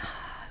decomposed?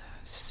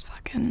 Just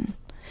fucking,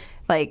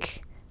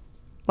 like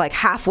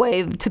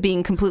halfway to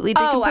being completely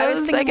decomposed, I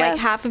was thinking guess.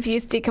 like half of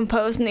you's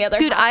decomposed and the other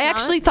Dude, half I not.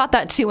 actually thought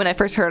that too when I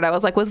first heard it. I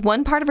was like, was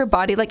one part of her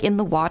body like in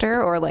the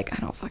water or like,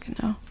 I don't fucking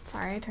know.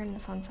 Sorry, I turned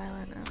this on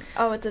silent now.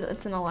 Oh,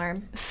 it's an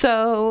alarm.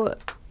 So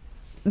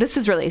this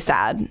is really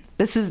sad.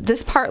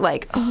 This part,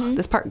 like,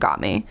 this part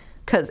got me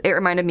because it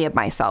reminded me of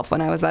myself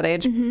when I was that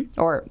age,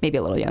 or maybe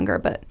a little younger.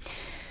 But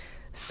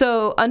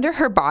so under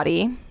her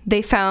body,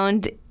 they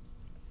found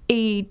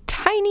a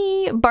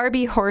tiny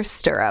Barbie horse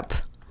stirrup,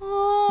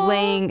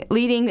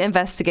 leading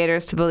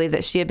investigators to believe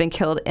that she had been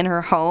killed in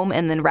her home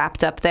and then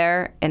wrapped up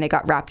there, and it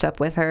got wrapped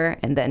up with her,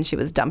 and then she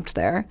was dumped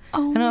there.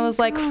 And I was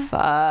like,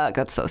 fuck,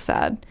 that's so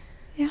sad.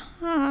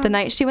 Yeah. The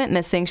night she went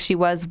missing, she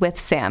was with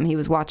Sam. He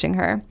was watching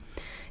her.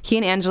 He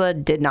and Angela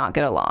did not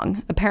get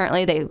along.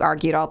 Apparently, they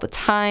argued all the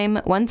time.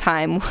 One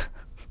time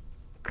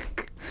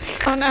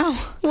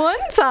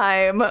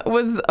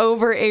was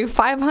over a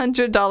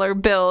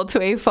 $500 bill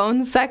to a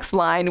phone sex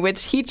line,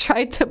 which he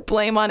tried to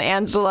blame on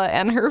Angela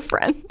and her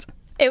friend.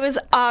 It was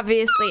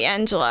obviously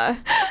Angela.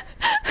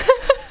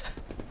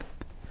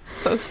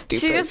 So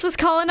stupid. She just was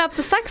calling up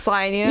the sex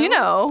line, You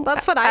know.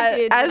 That's what I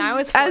did when I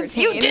was 14. As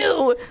you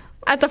do.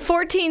 As a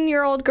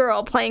 14-year-old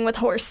girl playing with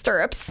horse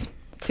stirrups.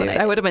 Dude,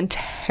 I would have been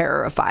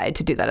terrified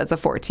to do that as a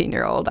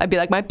 14-year-old. I'd be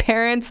like, my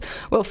parents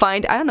will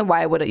find... I don't know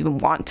why I would even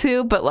want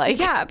to, but like...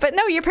 Yeah, but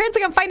no, your parents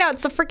are going to find out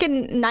it's the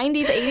freaking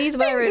 90s, 80s,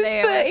 whatever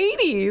they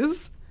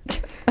It's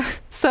the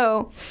 80s.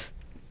 So...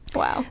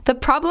 Wow. The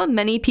problem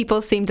many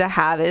people seem to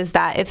have is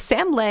that if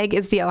Sam Legg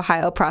is the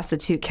Ohio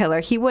prostitute killer,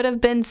 he would have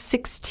been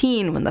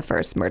 16 when the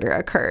first murder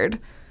occurred.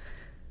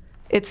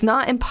 It's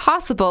not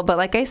impossible, but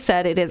like I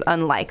said, it is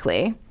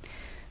unlikely.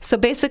 So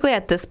basically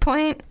at this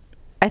point,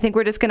 I think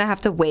we're just going to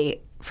have to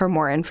wait for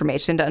more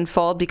information to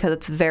unfold because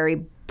it's a very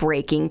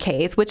breaking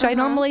case, which I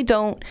normally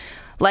don't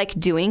like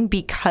doing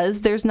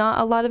because there's not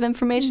a lot of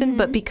information,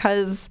 but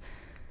because,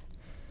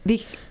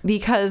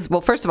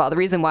 well, first of all, the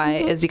reason why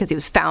is because he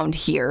was found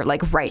here,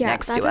 like right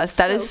next to us.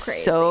 That is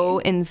so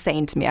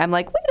insane to me. I'm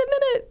like, wait a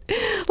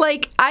minute.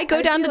 Like, I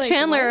go down to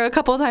Chandler a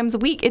couple of times a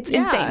week. It's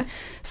insane.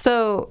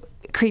 So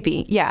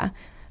creepy. Yeah.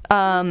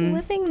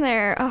 Living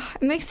there,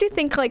 it makes you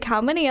think like how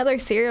many other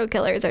serial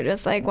killers are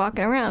just like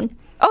walking around.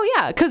 Oh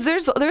yeah, because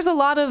there's a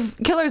lot of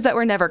killers that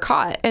were never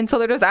caught, and so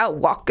they're just out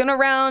walking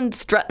around,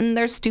 strutting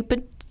their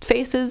stupid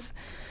faces.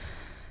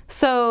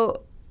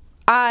 So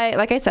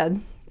like I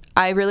said,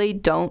 I really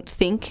don't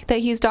think that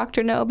he's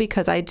Dr. No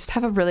because I just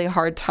have a really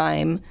hard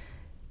time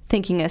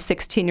thinking a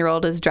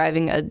 16-year-old is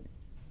driving a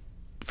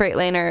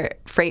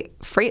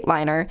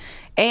Freightliner,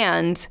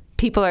 and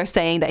people are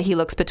saying that he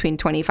looks between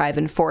 25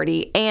 and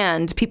 40,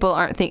 and people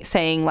aren't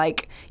saying,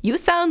 like, you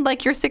sound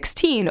like you're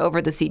 16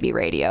 over the CB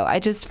radio. I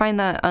just find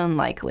that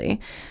unlikely.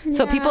 Yeah.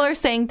 So people are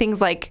saying things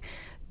like,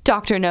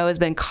 Dr. No has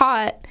been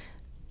caught,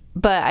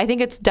 but I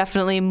think it's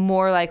definitely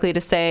more likely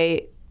to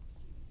say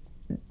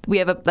we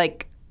have,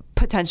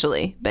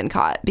 potentially been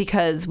caught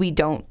because we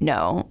don't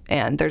know,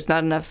 and there's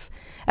not enough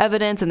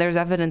evidence, and there's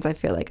evidence I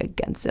feel like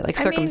against it,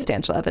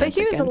 circumstantial evidence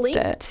against it. But he was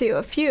linked to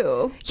a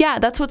few. Yeah,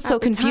 that's what's so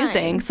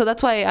confusing. So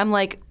that's why I'm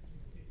like,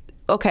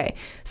 okay,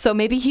 so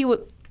maybe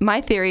my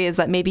theory is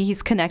that maybe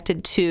he's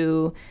connected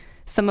to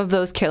some of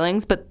those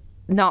killings, but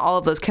not all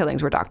of those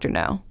killings were Dr.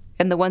 No.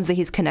 And the ones that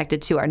he's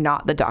connected to are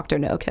not the Dr.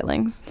 No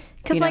killings.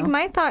 Because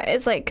my thought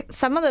is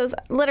some of those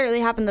literally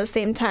happened the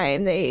same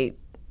time.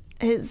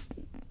 His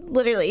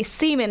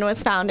semen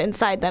was found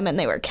inside them and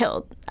they were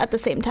killed at the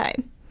same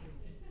time.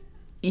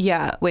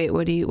 Yeah. Wait,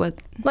 what? It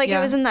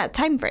was in that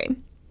time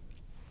frame.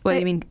 What do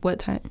you mean? What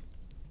time?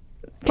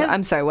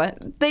 I'm sorry,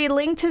 what? They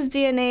linked his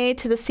DNA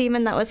to the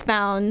semen that was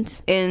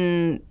found.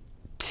 In,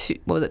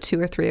 was it 2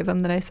 or 3 of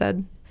them that I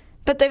said?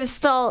 But they was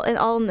still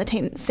all in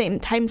the same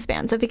time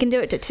span. So if he can do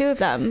it to 2 of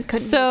them,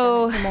 couldn't he have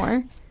done it to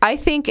more? I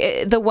think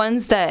the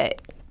ones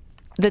that...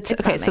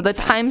 the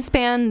time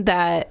span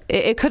that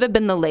it could have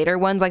been the later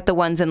ones, like the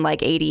ones in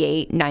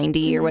 88,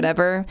 90 or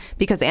whatever,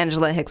 because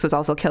Angela Hicks was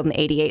also killed in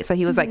 88. So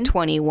he was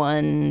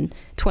 21,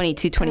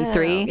 22,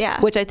 23,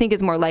 which I think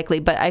is more likely.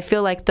 But I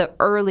feel like the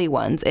early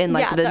ones in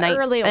the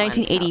early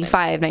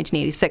 1985,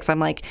 1986, I'm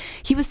like,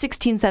 he was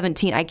 16,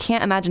 17. I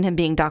can't imagine him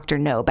being Dr.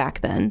 No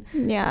back then.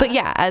 Yeah. But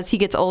yeah, as he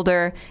gets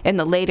older in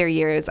the later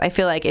years, I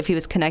feel like if he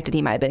was connected,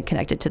 he might have been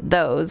connected to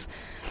those.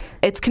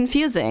 It's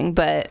confusing,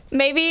 but...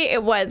 Maybe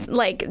it was,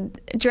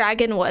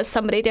 Dragon was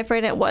somebody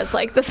different. It was,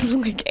 this,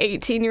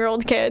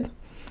 18-year-old kid.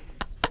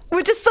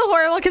 Which is so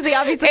horrible, because he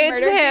obviously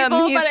murdered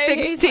people.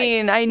 He's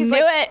 16. I knew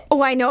it.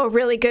 Oh, I know a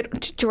really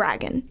good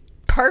Dragon.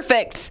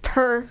 Perfect.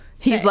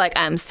 He's like,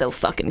 I'm so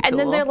fucking cool. And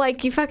then they're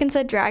like, you fucking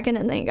said Dragon,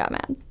 and then he got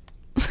mad.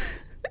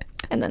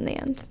 And then the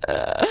end.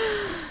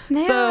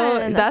 Man,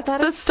 so that's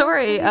the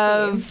story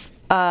of...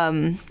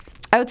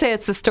 I would say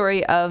it's the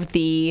story of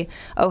the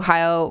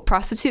Ohio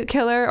prostitute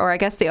killer, or I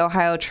guess the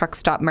Ohio truck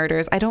stop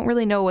murders. I don't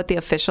really know what the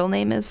official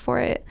name is for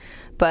it,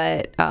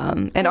 but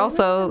and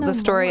also the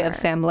story of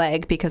Sam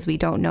Legg, because we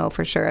don't know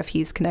for sure if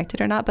he's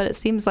connected or not, but it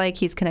seems like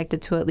he's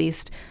connected to at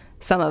least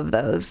some of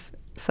those.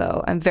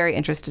 So I'm very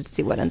interested to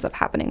see what ends up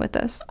happening with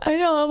this. I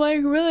know, I'm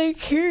like really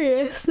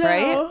curious now.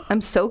 Right?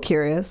 I'm so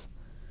curious.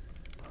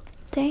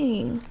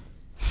 Dang.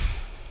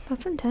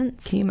 That's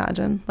intense. Can you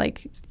imagine?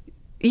 Like,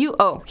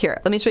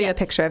 here, let me show you a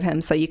picture of him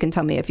so you can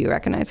tell me if you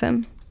recognize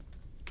him.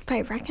 If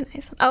I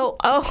recognize him.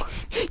 Oh.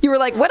 You were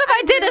like, what if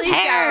I did really his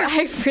hair?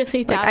 I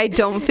really doubt. Like, I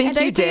don't think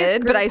you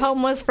did, but his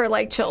home was for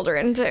like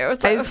children too.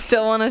 So. I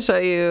still want to show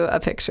you a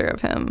picture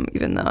of him,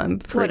 even though I'm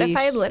pretty. What if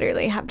I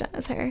literally have done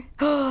his hair?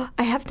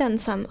 I have done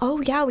some.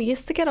 Oh yeah, we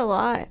used to get a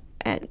lot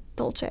at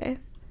Dolce.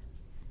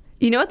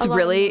 You know what's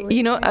really,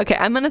 okay,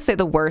 I'm going to say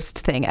the worst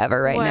thing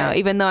ever right now,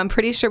 even though I'm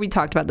pretty sure we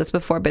talked about this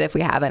before, but if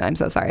we haven't, I'm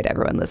so sorry to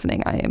everyone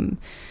listening.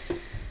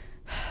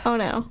 Oh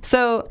no.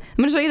 So I'm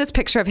going to show you this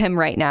picture of him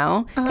right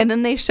now. And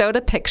then they showed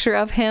a picture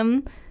of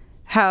him,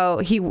 how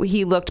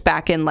he looked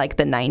back in like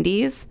the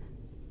 90s.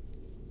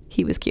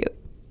 He was cute.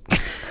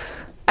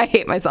 I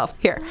hate myself.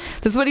 Here,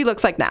 this is what he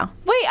looks like now.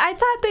 Wait, I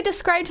thought they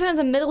described him as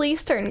a Middle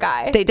Eastern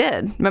guy. They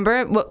did.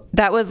 Remember? Well,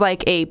 that was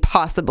like a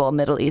possible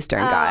Middle Eastern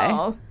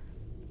guy.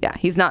 Yeah,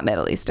 he's not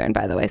Middle Eastern,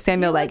 by the way.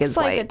 Samuel Legg is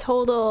white. He looks like a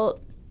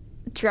total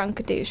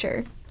drunk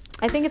doucher.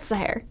 I think it's the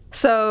hair.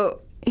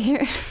 So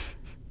here,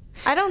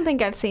 I don't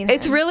think I've seen him.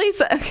 It's really.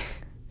 It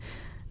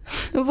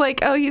was like,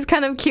 oh, he's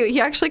kind of cute.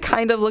 He actually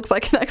kind of looks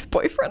like an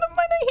ex-boyfriend of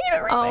mine. I hate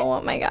everything.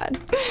 Oh my god.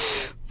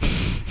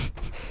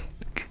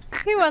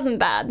 He wasn't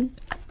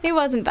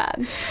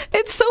bad.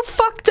 It's so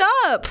fucked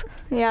up.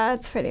 Yeah,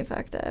 it's pretty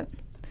fucked up.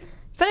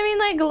 But I mean,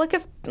 like, look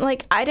if,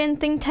 like, I didn't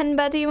think Ted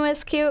Bundy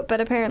was cute, but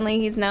apparently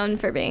he's known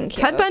for being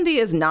cute. Ted Bundy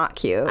is not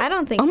cute. I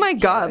don't think. Oh my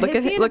god, look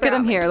at him here.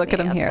 Look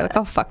at him upset. here. Look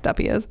how fucked up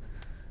he is.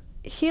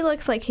 He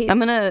looks like he's. I'm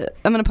gonna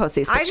post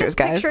these pictures,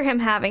 guys. I just picture him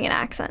having an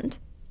accent.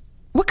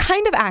 What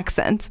kind of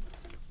accent?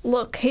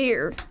 Look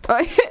here.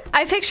 I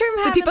picture him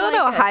having. Do people like in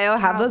Ohio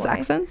have those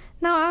accents?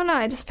 No, I don't know.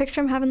 I just picture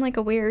him having like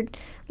a weird,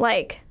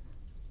 like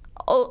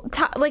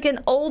an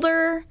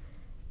older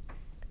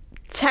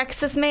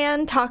Texas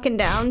man talking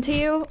down to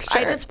you.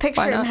 Sure, I just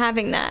picture him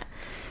having that.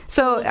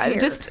 So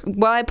just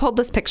while I pulled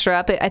this picture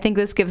up, I think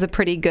this gives a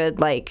pretty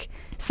good like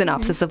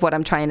synopsis of what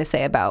I'm trying to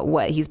say about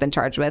what he's been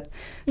charged with.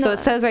 So it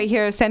says right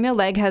here, Samuel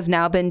Legg has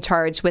now been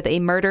charged with a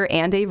murder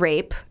and a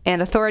rape,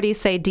 and authorities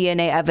say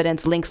DNA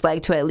evidence links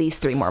Legg to at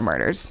least 3 more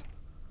murders.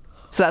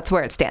 So that's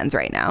where it stands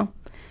right now.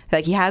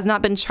 Like, he has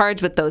not been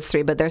charged with those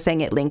 3, but they're saying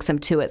it links him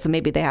to it. So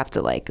maybe they have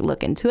to like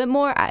look into it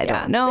more. I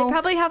don't know. They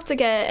probably have to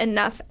get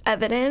enough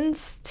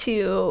evidence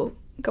to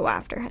go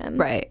after him.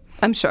 Right.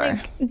 I'm sure.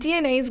 Like,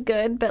 DNA is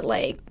good, but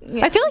like...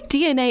 I feel like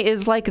DNA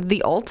is like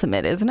the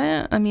ultimate, isn't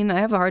it? I mean, I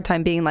have a hard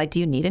time being like, do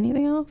you need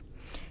anything else?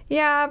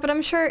 Yeah, but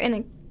I'm sure in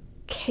a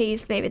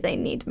case maybe they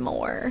need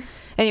more.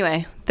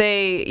 Anyway,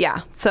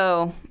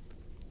 so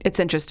it's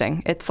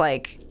interesting. It's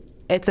like,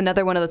 it's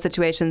another one of those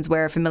situations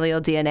where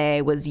familial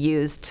DNA was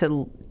used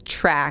to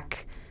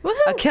track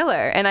a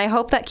killer, and I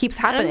hope that keeps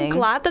happening. And I'm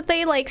glad that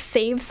they like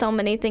save so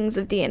many things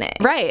of DNA.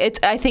 Right.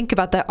 I think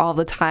about that all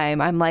the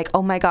time. I'm like,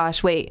 oh my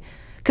gosh, wait.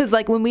 Because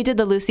like when we did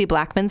the Lucy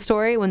Blackman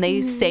story, when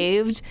they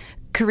saved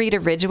Karita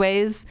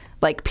Ridgway's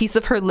like piece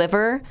of her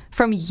liver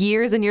from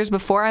years and years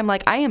before, I'm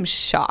like, I am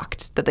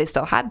shocked that they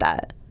still had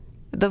that.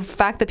 The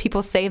fact that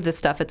people save this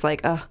stuff, it's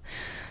like, oh,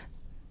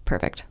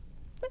 perfect.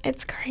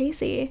 It's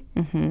crazy.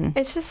 Mm-hmm.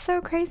 It's just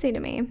so crazy to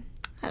me.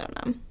 I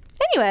don't know.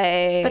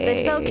 Anyway. But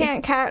they still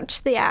can't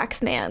catch the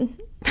Axeman.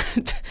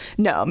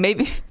 No,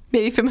 maybe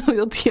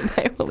familial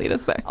DNA will lead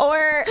us there.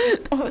 Or,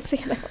 what was the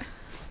other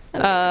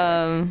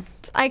one?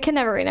 I can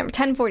never remember.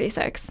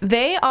 1046.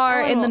 They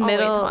are in the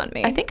middle.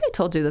 I think I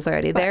told you this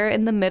already. What? They're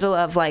in the middle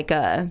of like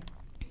I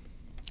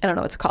don't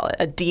know what to call it,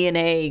 a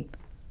DNA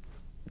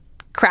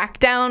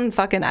crackdown.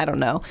 Fucking, I don't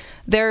know.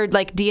 They're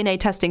like DNA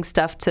testing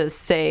stuff to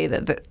say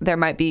that there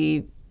might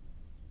be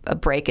a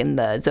break in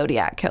the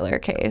Zodiac killer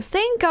case.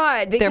 Thank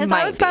God, because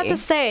I was about to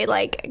say,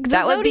 like, the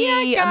that would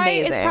Zodiac be guy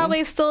amazing. is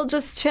probably still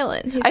just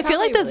chilling. I feel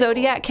like the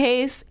Zodiac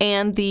case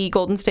and the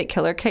Golden State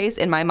Killer case,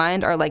 in my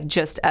mind, are like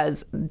just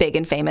as big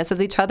and famous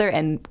as each other.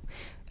 And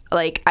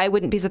like, I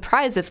wouldn't be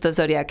surprised if the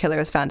Zodiac Killer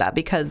was found out,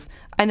 because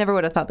I never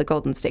would have thought the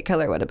Golden State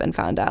Killer would have been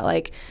found out.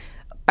 Like,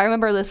 I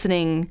remember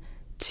listening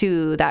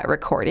to that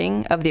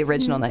recording of the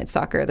original Night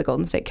Stalker, the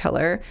Golden State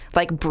Killer,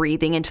 like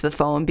breathing into the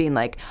phone, being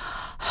like,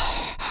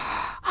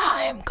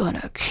 I'm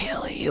gonna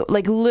kill you,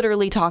 like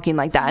literally talking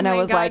like that. And I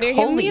was like,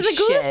 holy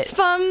shit.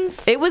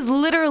 Goosebumps. It was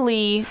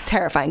literally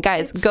terrifying.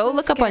 Guys, go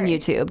look up on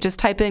YouTube. Just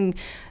type in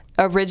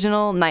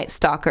original Night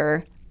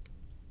Stalker.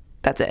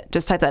 That's it.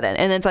 Just type that in.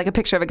 And it's like a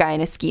picture of a guy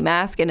in a ski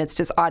mask, and it's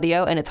just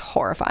audio, and it's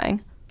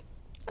horrifying.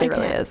 It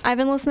really is. I've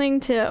been listening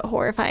to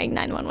horrifying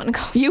 911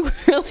 calls. You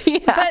really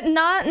have. But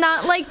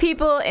not like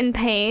people in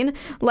pain,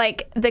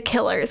 like the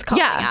killers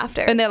calling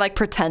after. And they're like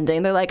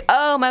pretending. They're like,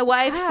 oh, my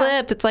wife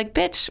slipped. It's like,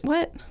 bitch,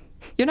 what?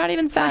 You're not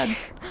even sad.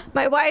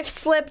 My wife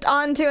slipped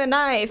onto a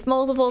knife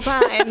multiple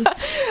times.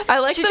 I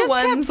like She the just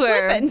ones kept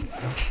where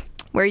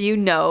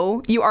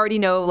slipping. you already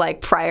know,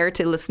 like, prior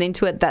to listening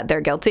to it that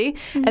they're guilty,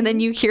 and then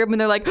you hear them and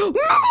they're like, my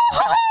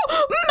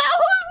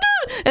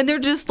husband, and they're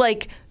just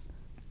like,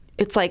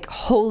 it's like,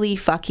 holy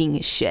fucking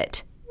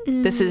shit.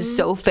 This is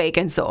so fake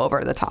and so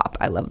over the top.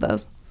 I love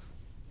those.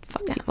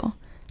 Fuck people.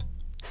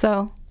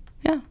 So,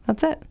 yeah,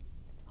 that's it.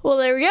 Well,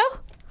 there we go.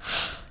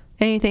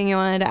 Anything you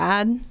wanted to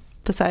add?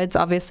 Besides,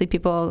 obviously,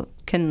 people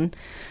can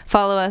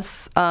follow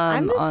us.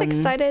 I'm just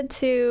excited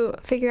to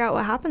figure out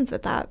what happens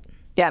with that.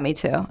 Yeah, me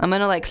too. I'm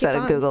gonna like set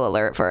a Google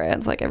alert for it.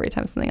 It's like every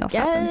time something else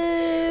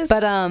happens.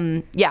 But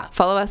yeah,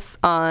 follow us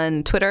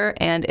on Twitter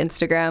and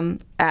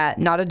Instagram at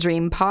Not a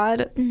Dream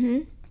Pod.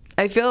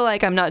 I feel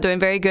like I'm not doing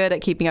very good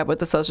at keeping up with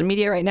the social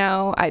media right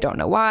now. I don't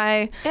know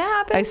why. It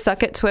happens. I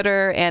suck at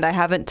Twitter, and I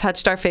haven't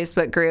touched our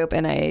Facebook group,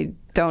 and I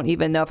don't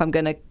even know if I'm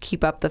gonna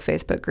keep up the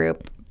Facebook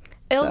group.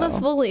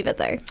 We'll leave it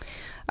there.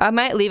 I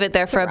might leave it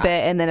there for a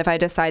bit, and then if I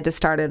decide to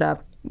start it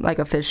up like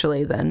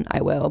officially, then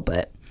I will.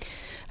 But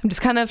I'm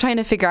just kind of trying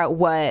to figure out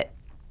what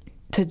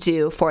to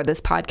do for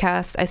this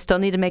podcast. I still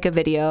need to make a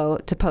video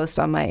to post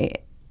on my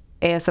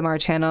ASMR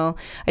channel.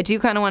 I do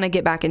kind of want to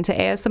get back into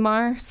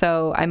ASMR,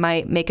 so I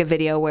might make a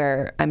video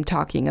where I'm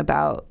talking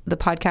about the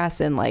podcast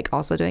and like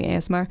also doing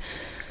ASMR.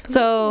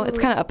 So it's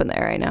kind of up in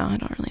there right now. I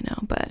don't really know,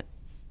 but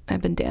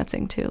I've been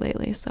dancing too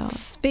lately. So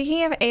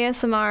speaking of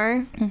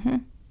ASMR,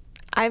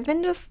 I've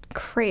been just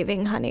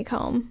craving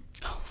honeycomb.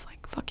 oh my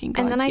fucking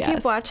God, And then I keep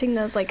yes. watching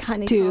those like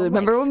honeycomb. Dude,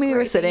 remember like, when we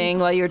were scraping? sitting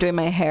while you were doing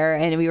my hair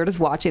and we were just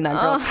watching that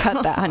girl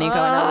cut that honeycomb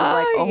and I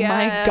was like, oh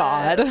my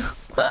God.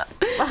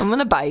 I'm going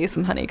to buy you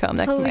some honeycomb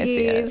next time I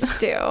see it. Please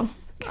do.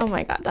 Oh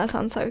my God, that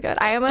sounds so good.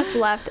 I almost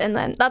left, and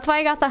then that's why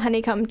I got the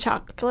honeycomb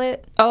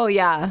chocolate, Oh,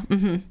 yeah.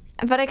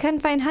 but I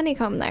couldn't find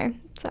honeycomb there.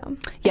 So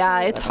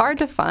Yeah, it's hard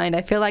to find.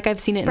 I feel like I've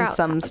seen it in Sprouts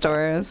some has it.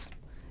 stores.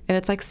 And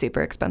it's like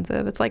super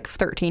expensive. It's like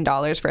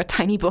 $13 for a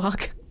tiny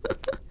block.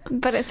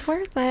 But it's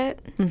worth it.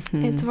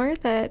 It's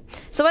worth it.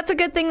 So what's a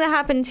good thing that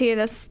happened to you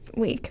this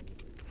week?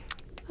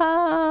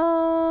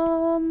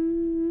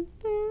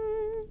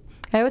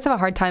 I always have a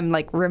hard time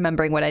like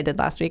remembering what I did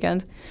last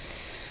weekend.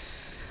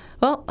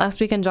 Well, last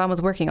weekend John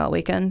was working all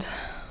weekend,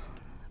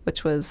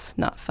 which was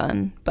not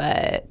fun.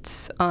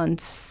 But on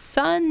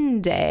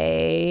Sunday,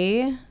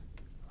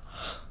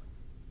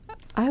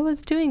 I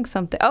was doing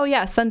something. Oh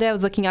yeah, Sunday I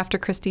was looking after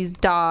Christy's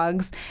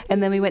dogs,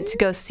 and then we went to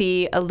go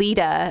see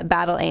Alita: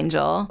 Battle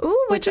Angel,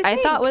 Ooh, which what'd you I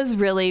think? thought was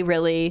really,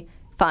 really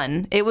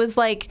fun. It was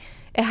like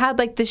it had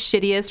like the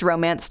shittiest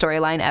romance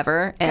storyline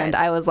ever, and Good.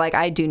 I was like,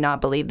 I do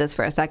not believe this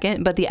for a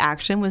second, but the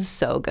action was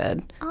so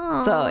good.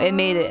 So it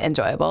made it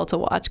enjoyable to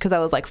watch because I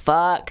was like,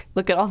 fuck,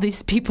 look at all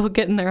these people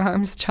getting their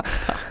arms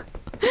chopped off.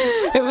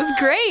 It was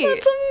great.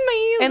 That's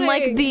amazing. And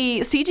like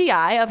the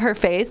CGI of her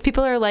face,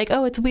 people are like,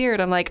 oh, it's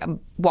weird. I'm like,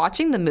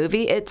 watching the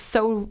movie, it's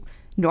so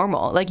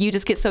normal. Like you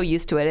just get so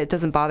used to it. It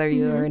doesn't bother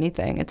you or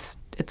anything. It's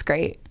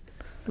great.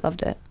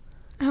 Loved it.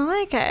 I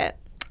like it.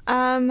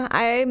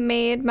 I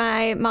made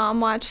my mom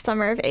watch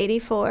Summer of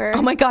 '84.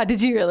 Oh my God,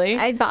 did you really?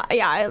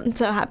 I'm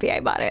so happy I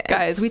bought it.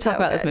 Guys, It's we talk so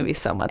about this good. movie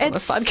so much on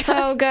this It's podcast.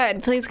 so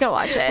good. Please go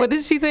watch it. What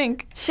did she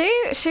think? She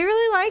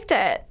really liked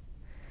it.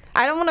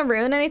 I don't want to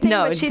ruin anything,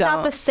 No, but she thought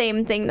don't. the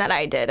same thing that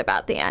I did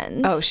about the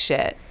end. Oh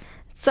shit.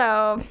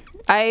 So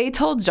I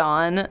told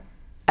John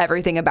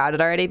everything about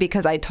it already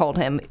because I told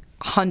him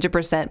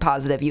 100%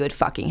 positive you would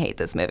fucking hate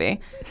this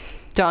movie.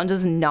 John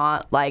does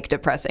not like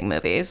depressing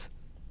movies.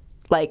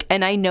 Like,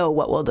 and I know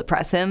what will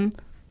depress him.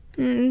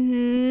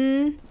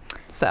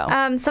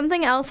 So.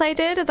 something else I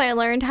did is I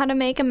learned how to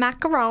make a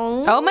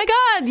macaron. Oh my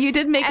God, you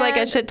did make like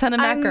a And shit ton of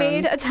macarons. I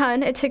made a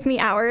ton. It took me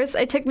hours.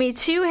 It took me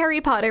 2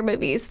 Harry Potter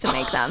movies to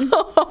make them.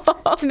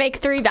 To make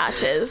 3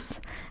 batches.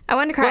 I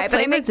want to cry, What but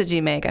I flavors did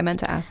you make? I meant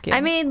to ask you.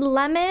 I made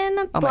lemon,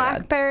 God.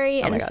 blackberry,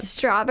 Oh my and God.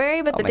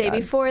 strawberry, but Oh the my day God.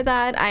 before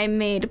that I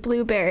made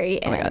blueberry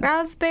my and God.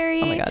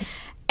 raspberry. Oh my God.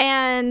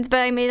 But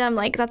I made them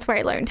like that's where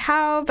I learned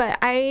how, but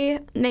I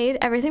made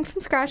everything from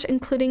scratch,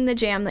 including the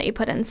jam that you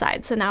put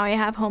inside. So now I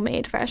have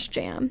homemade fresh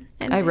jam.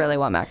 in I my really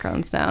house. want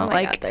macarons now. Oh my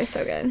like God, they're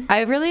so good.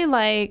 I really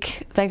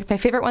like my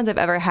favorite ones I've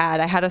ever had.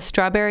 I had a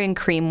strawberry and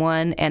cream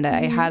one, and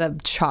I had a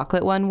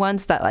chocolate one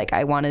once that like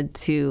I wanted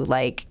to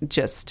like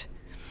just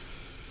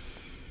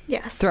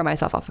Yes. throw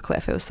myself off a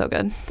cliff. It was so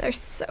good. They're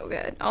so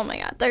good. Oh my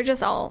God. They're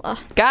just all.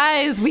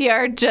 Guys, we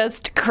are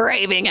just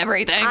craving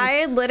everything.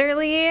 I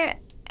literally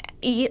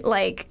eat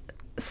like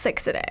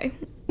 6 a day.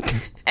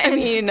 I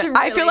mean, It's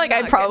I feel really like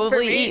I'd not good for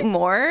probably me. eat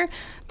more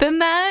than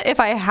that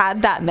if I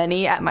had that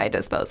many at my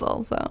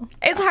disposal. So,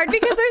 It's hard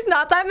because there's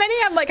not that many.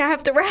 I'm like, I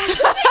have to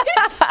ration.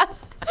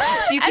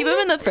 do you keep them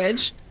in the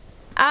fridge?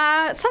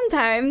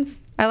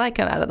 Sometimes. I like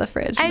them out of the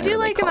fridge. I do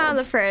like them out of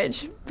the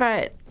fridge,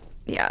 but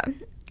yeah.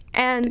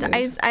 And Dude.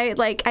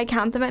 I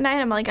count them at night.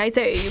 I'm like,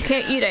 Isaiah, you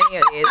can't eat any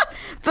of these.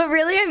 But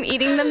really, I'm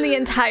eating them the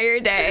entire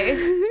day.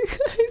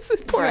 Poor So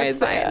it's fine.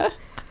 Isaiah.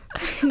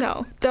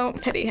 No,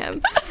 don't pity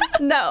him.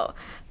 No.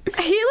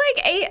 He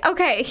like ate.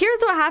 Okay,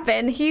 here's what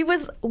happened. He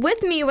was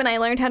with me when I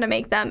learned how to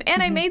make them,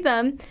 and I made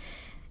them.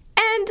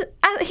 And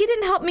he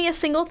didn't help me a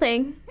single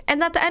thing.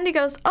 And at the end, he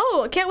goes,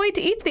 "Oh, can't wait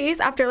to eat these,"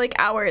 after like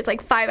hours,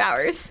 like 5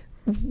 hours.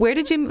 Where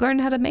did you learn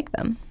how to make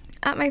them?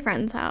 At my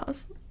friend's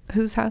house.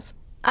 Whose house?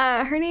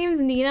 Her name's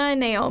Nina and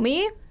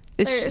Naomi.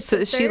 Is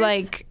she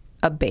like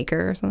a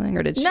baker or something?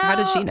 Or how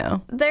did she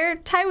know? They're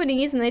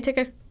Taiwanese and they took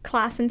a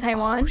class in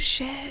Taiwan. Oh,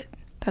 shit.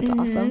 That's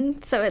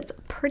awesome. So it's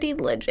pretty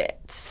legit.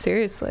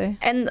 Seriously.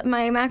 And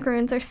my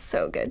macaroons are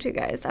so good, you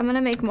guys. I'm going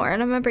to make more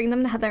and I'm going to bring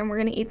them to Heather and we're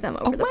going to eat them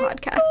over the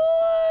podcast. God.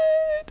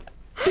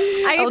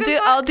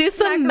 I'll do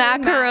some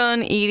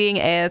macaron eating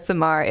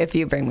ASMR if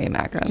you bring me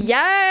macarons.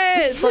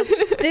 Yes, let's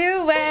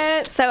do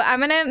it. So I'm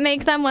going to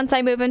make them once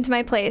I move into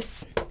my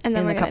place. And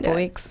then in we're a couple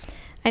weeks.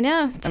 I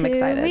know. I'm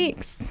excited. 2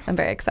 weeks. I'm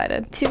very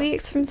excited. 2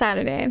 weeks from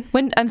Saturday.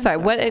 I'm sorry.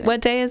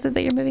 What day is it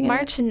that you're moving in?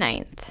 March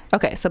 9th.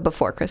 Okay, so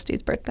before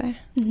Christy's birthday.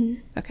 Mm-hmm.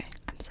 Okay.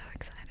 I'm so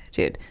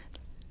excited.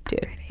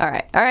 Dude. All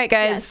right, guys.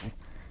 Yes.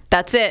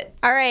 That's it.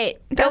 All right.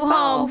 Go That's home.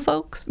 all,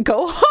 folks.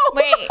 Go home.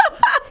 Wait.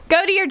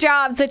 Go to your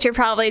jobs, which you're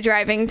probably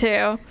driving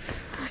to.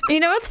 You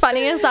know what's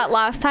funny is that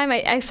last time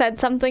I said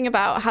something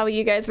about how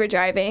you guys were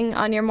driving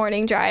on your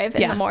morning drive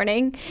in the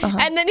morning. Uh-huh.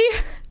 And then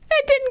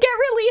it didn't get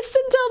released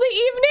until the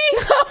evening.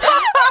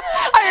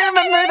 I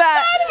remember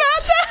that.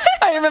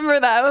 I remember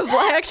that.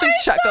 I actually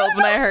chuckled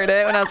when I heard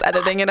it when I was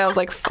editing it. I was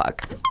like,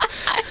 fuck.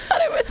 I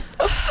thought it was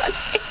so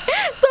funny.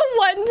 The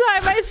one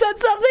time I said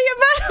something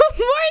about a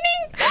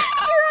morning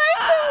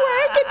drive to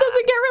work, it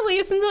doesn't get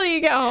released until you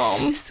get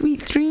home.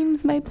 Sweet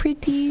dreams, my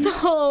pretty.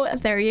 So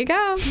there you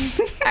go.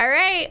 All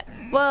right.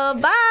 Well,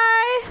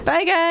 bye.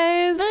 Bye,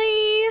 guys.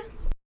 Bye.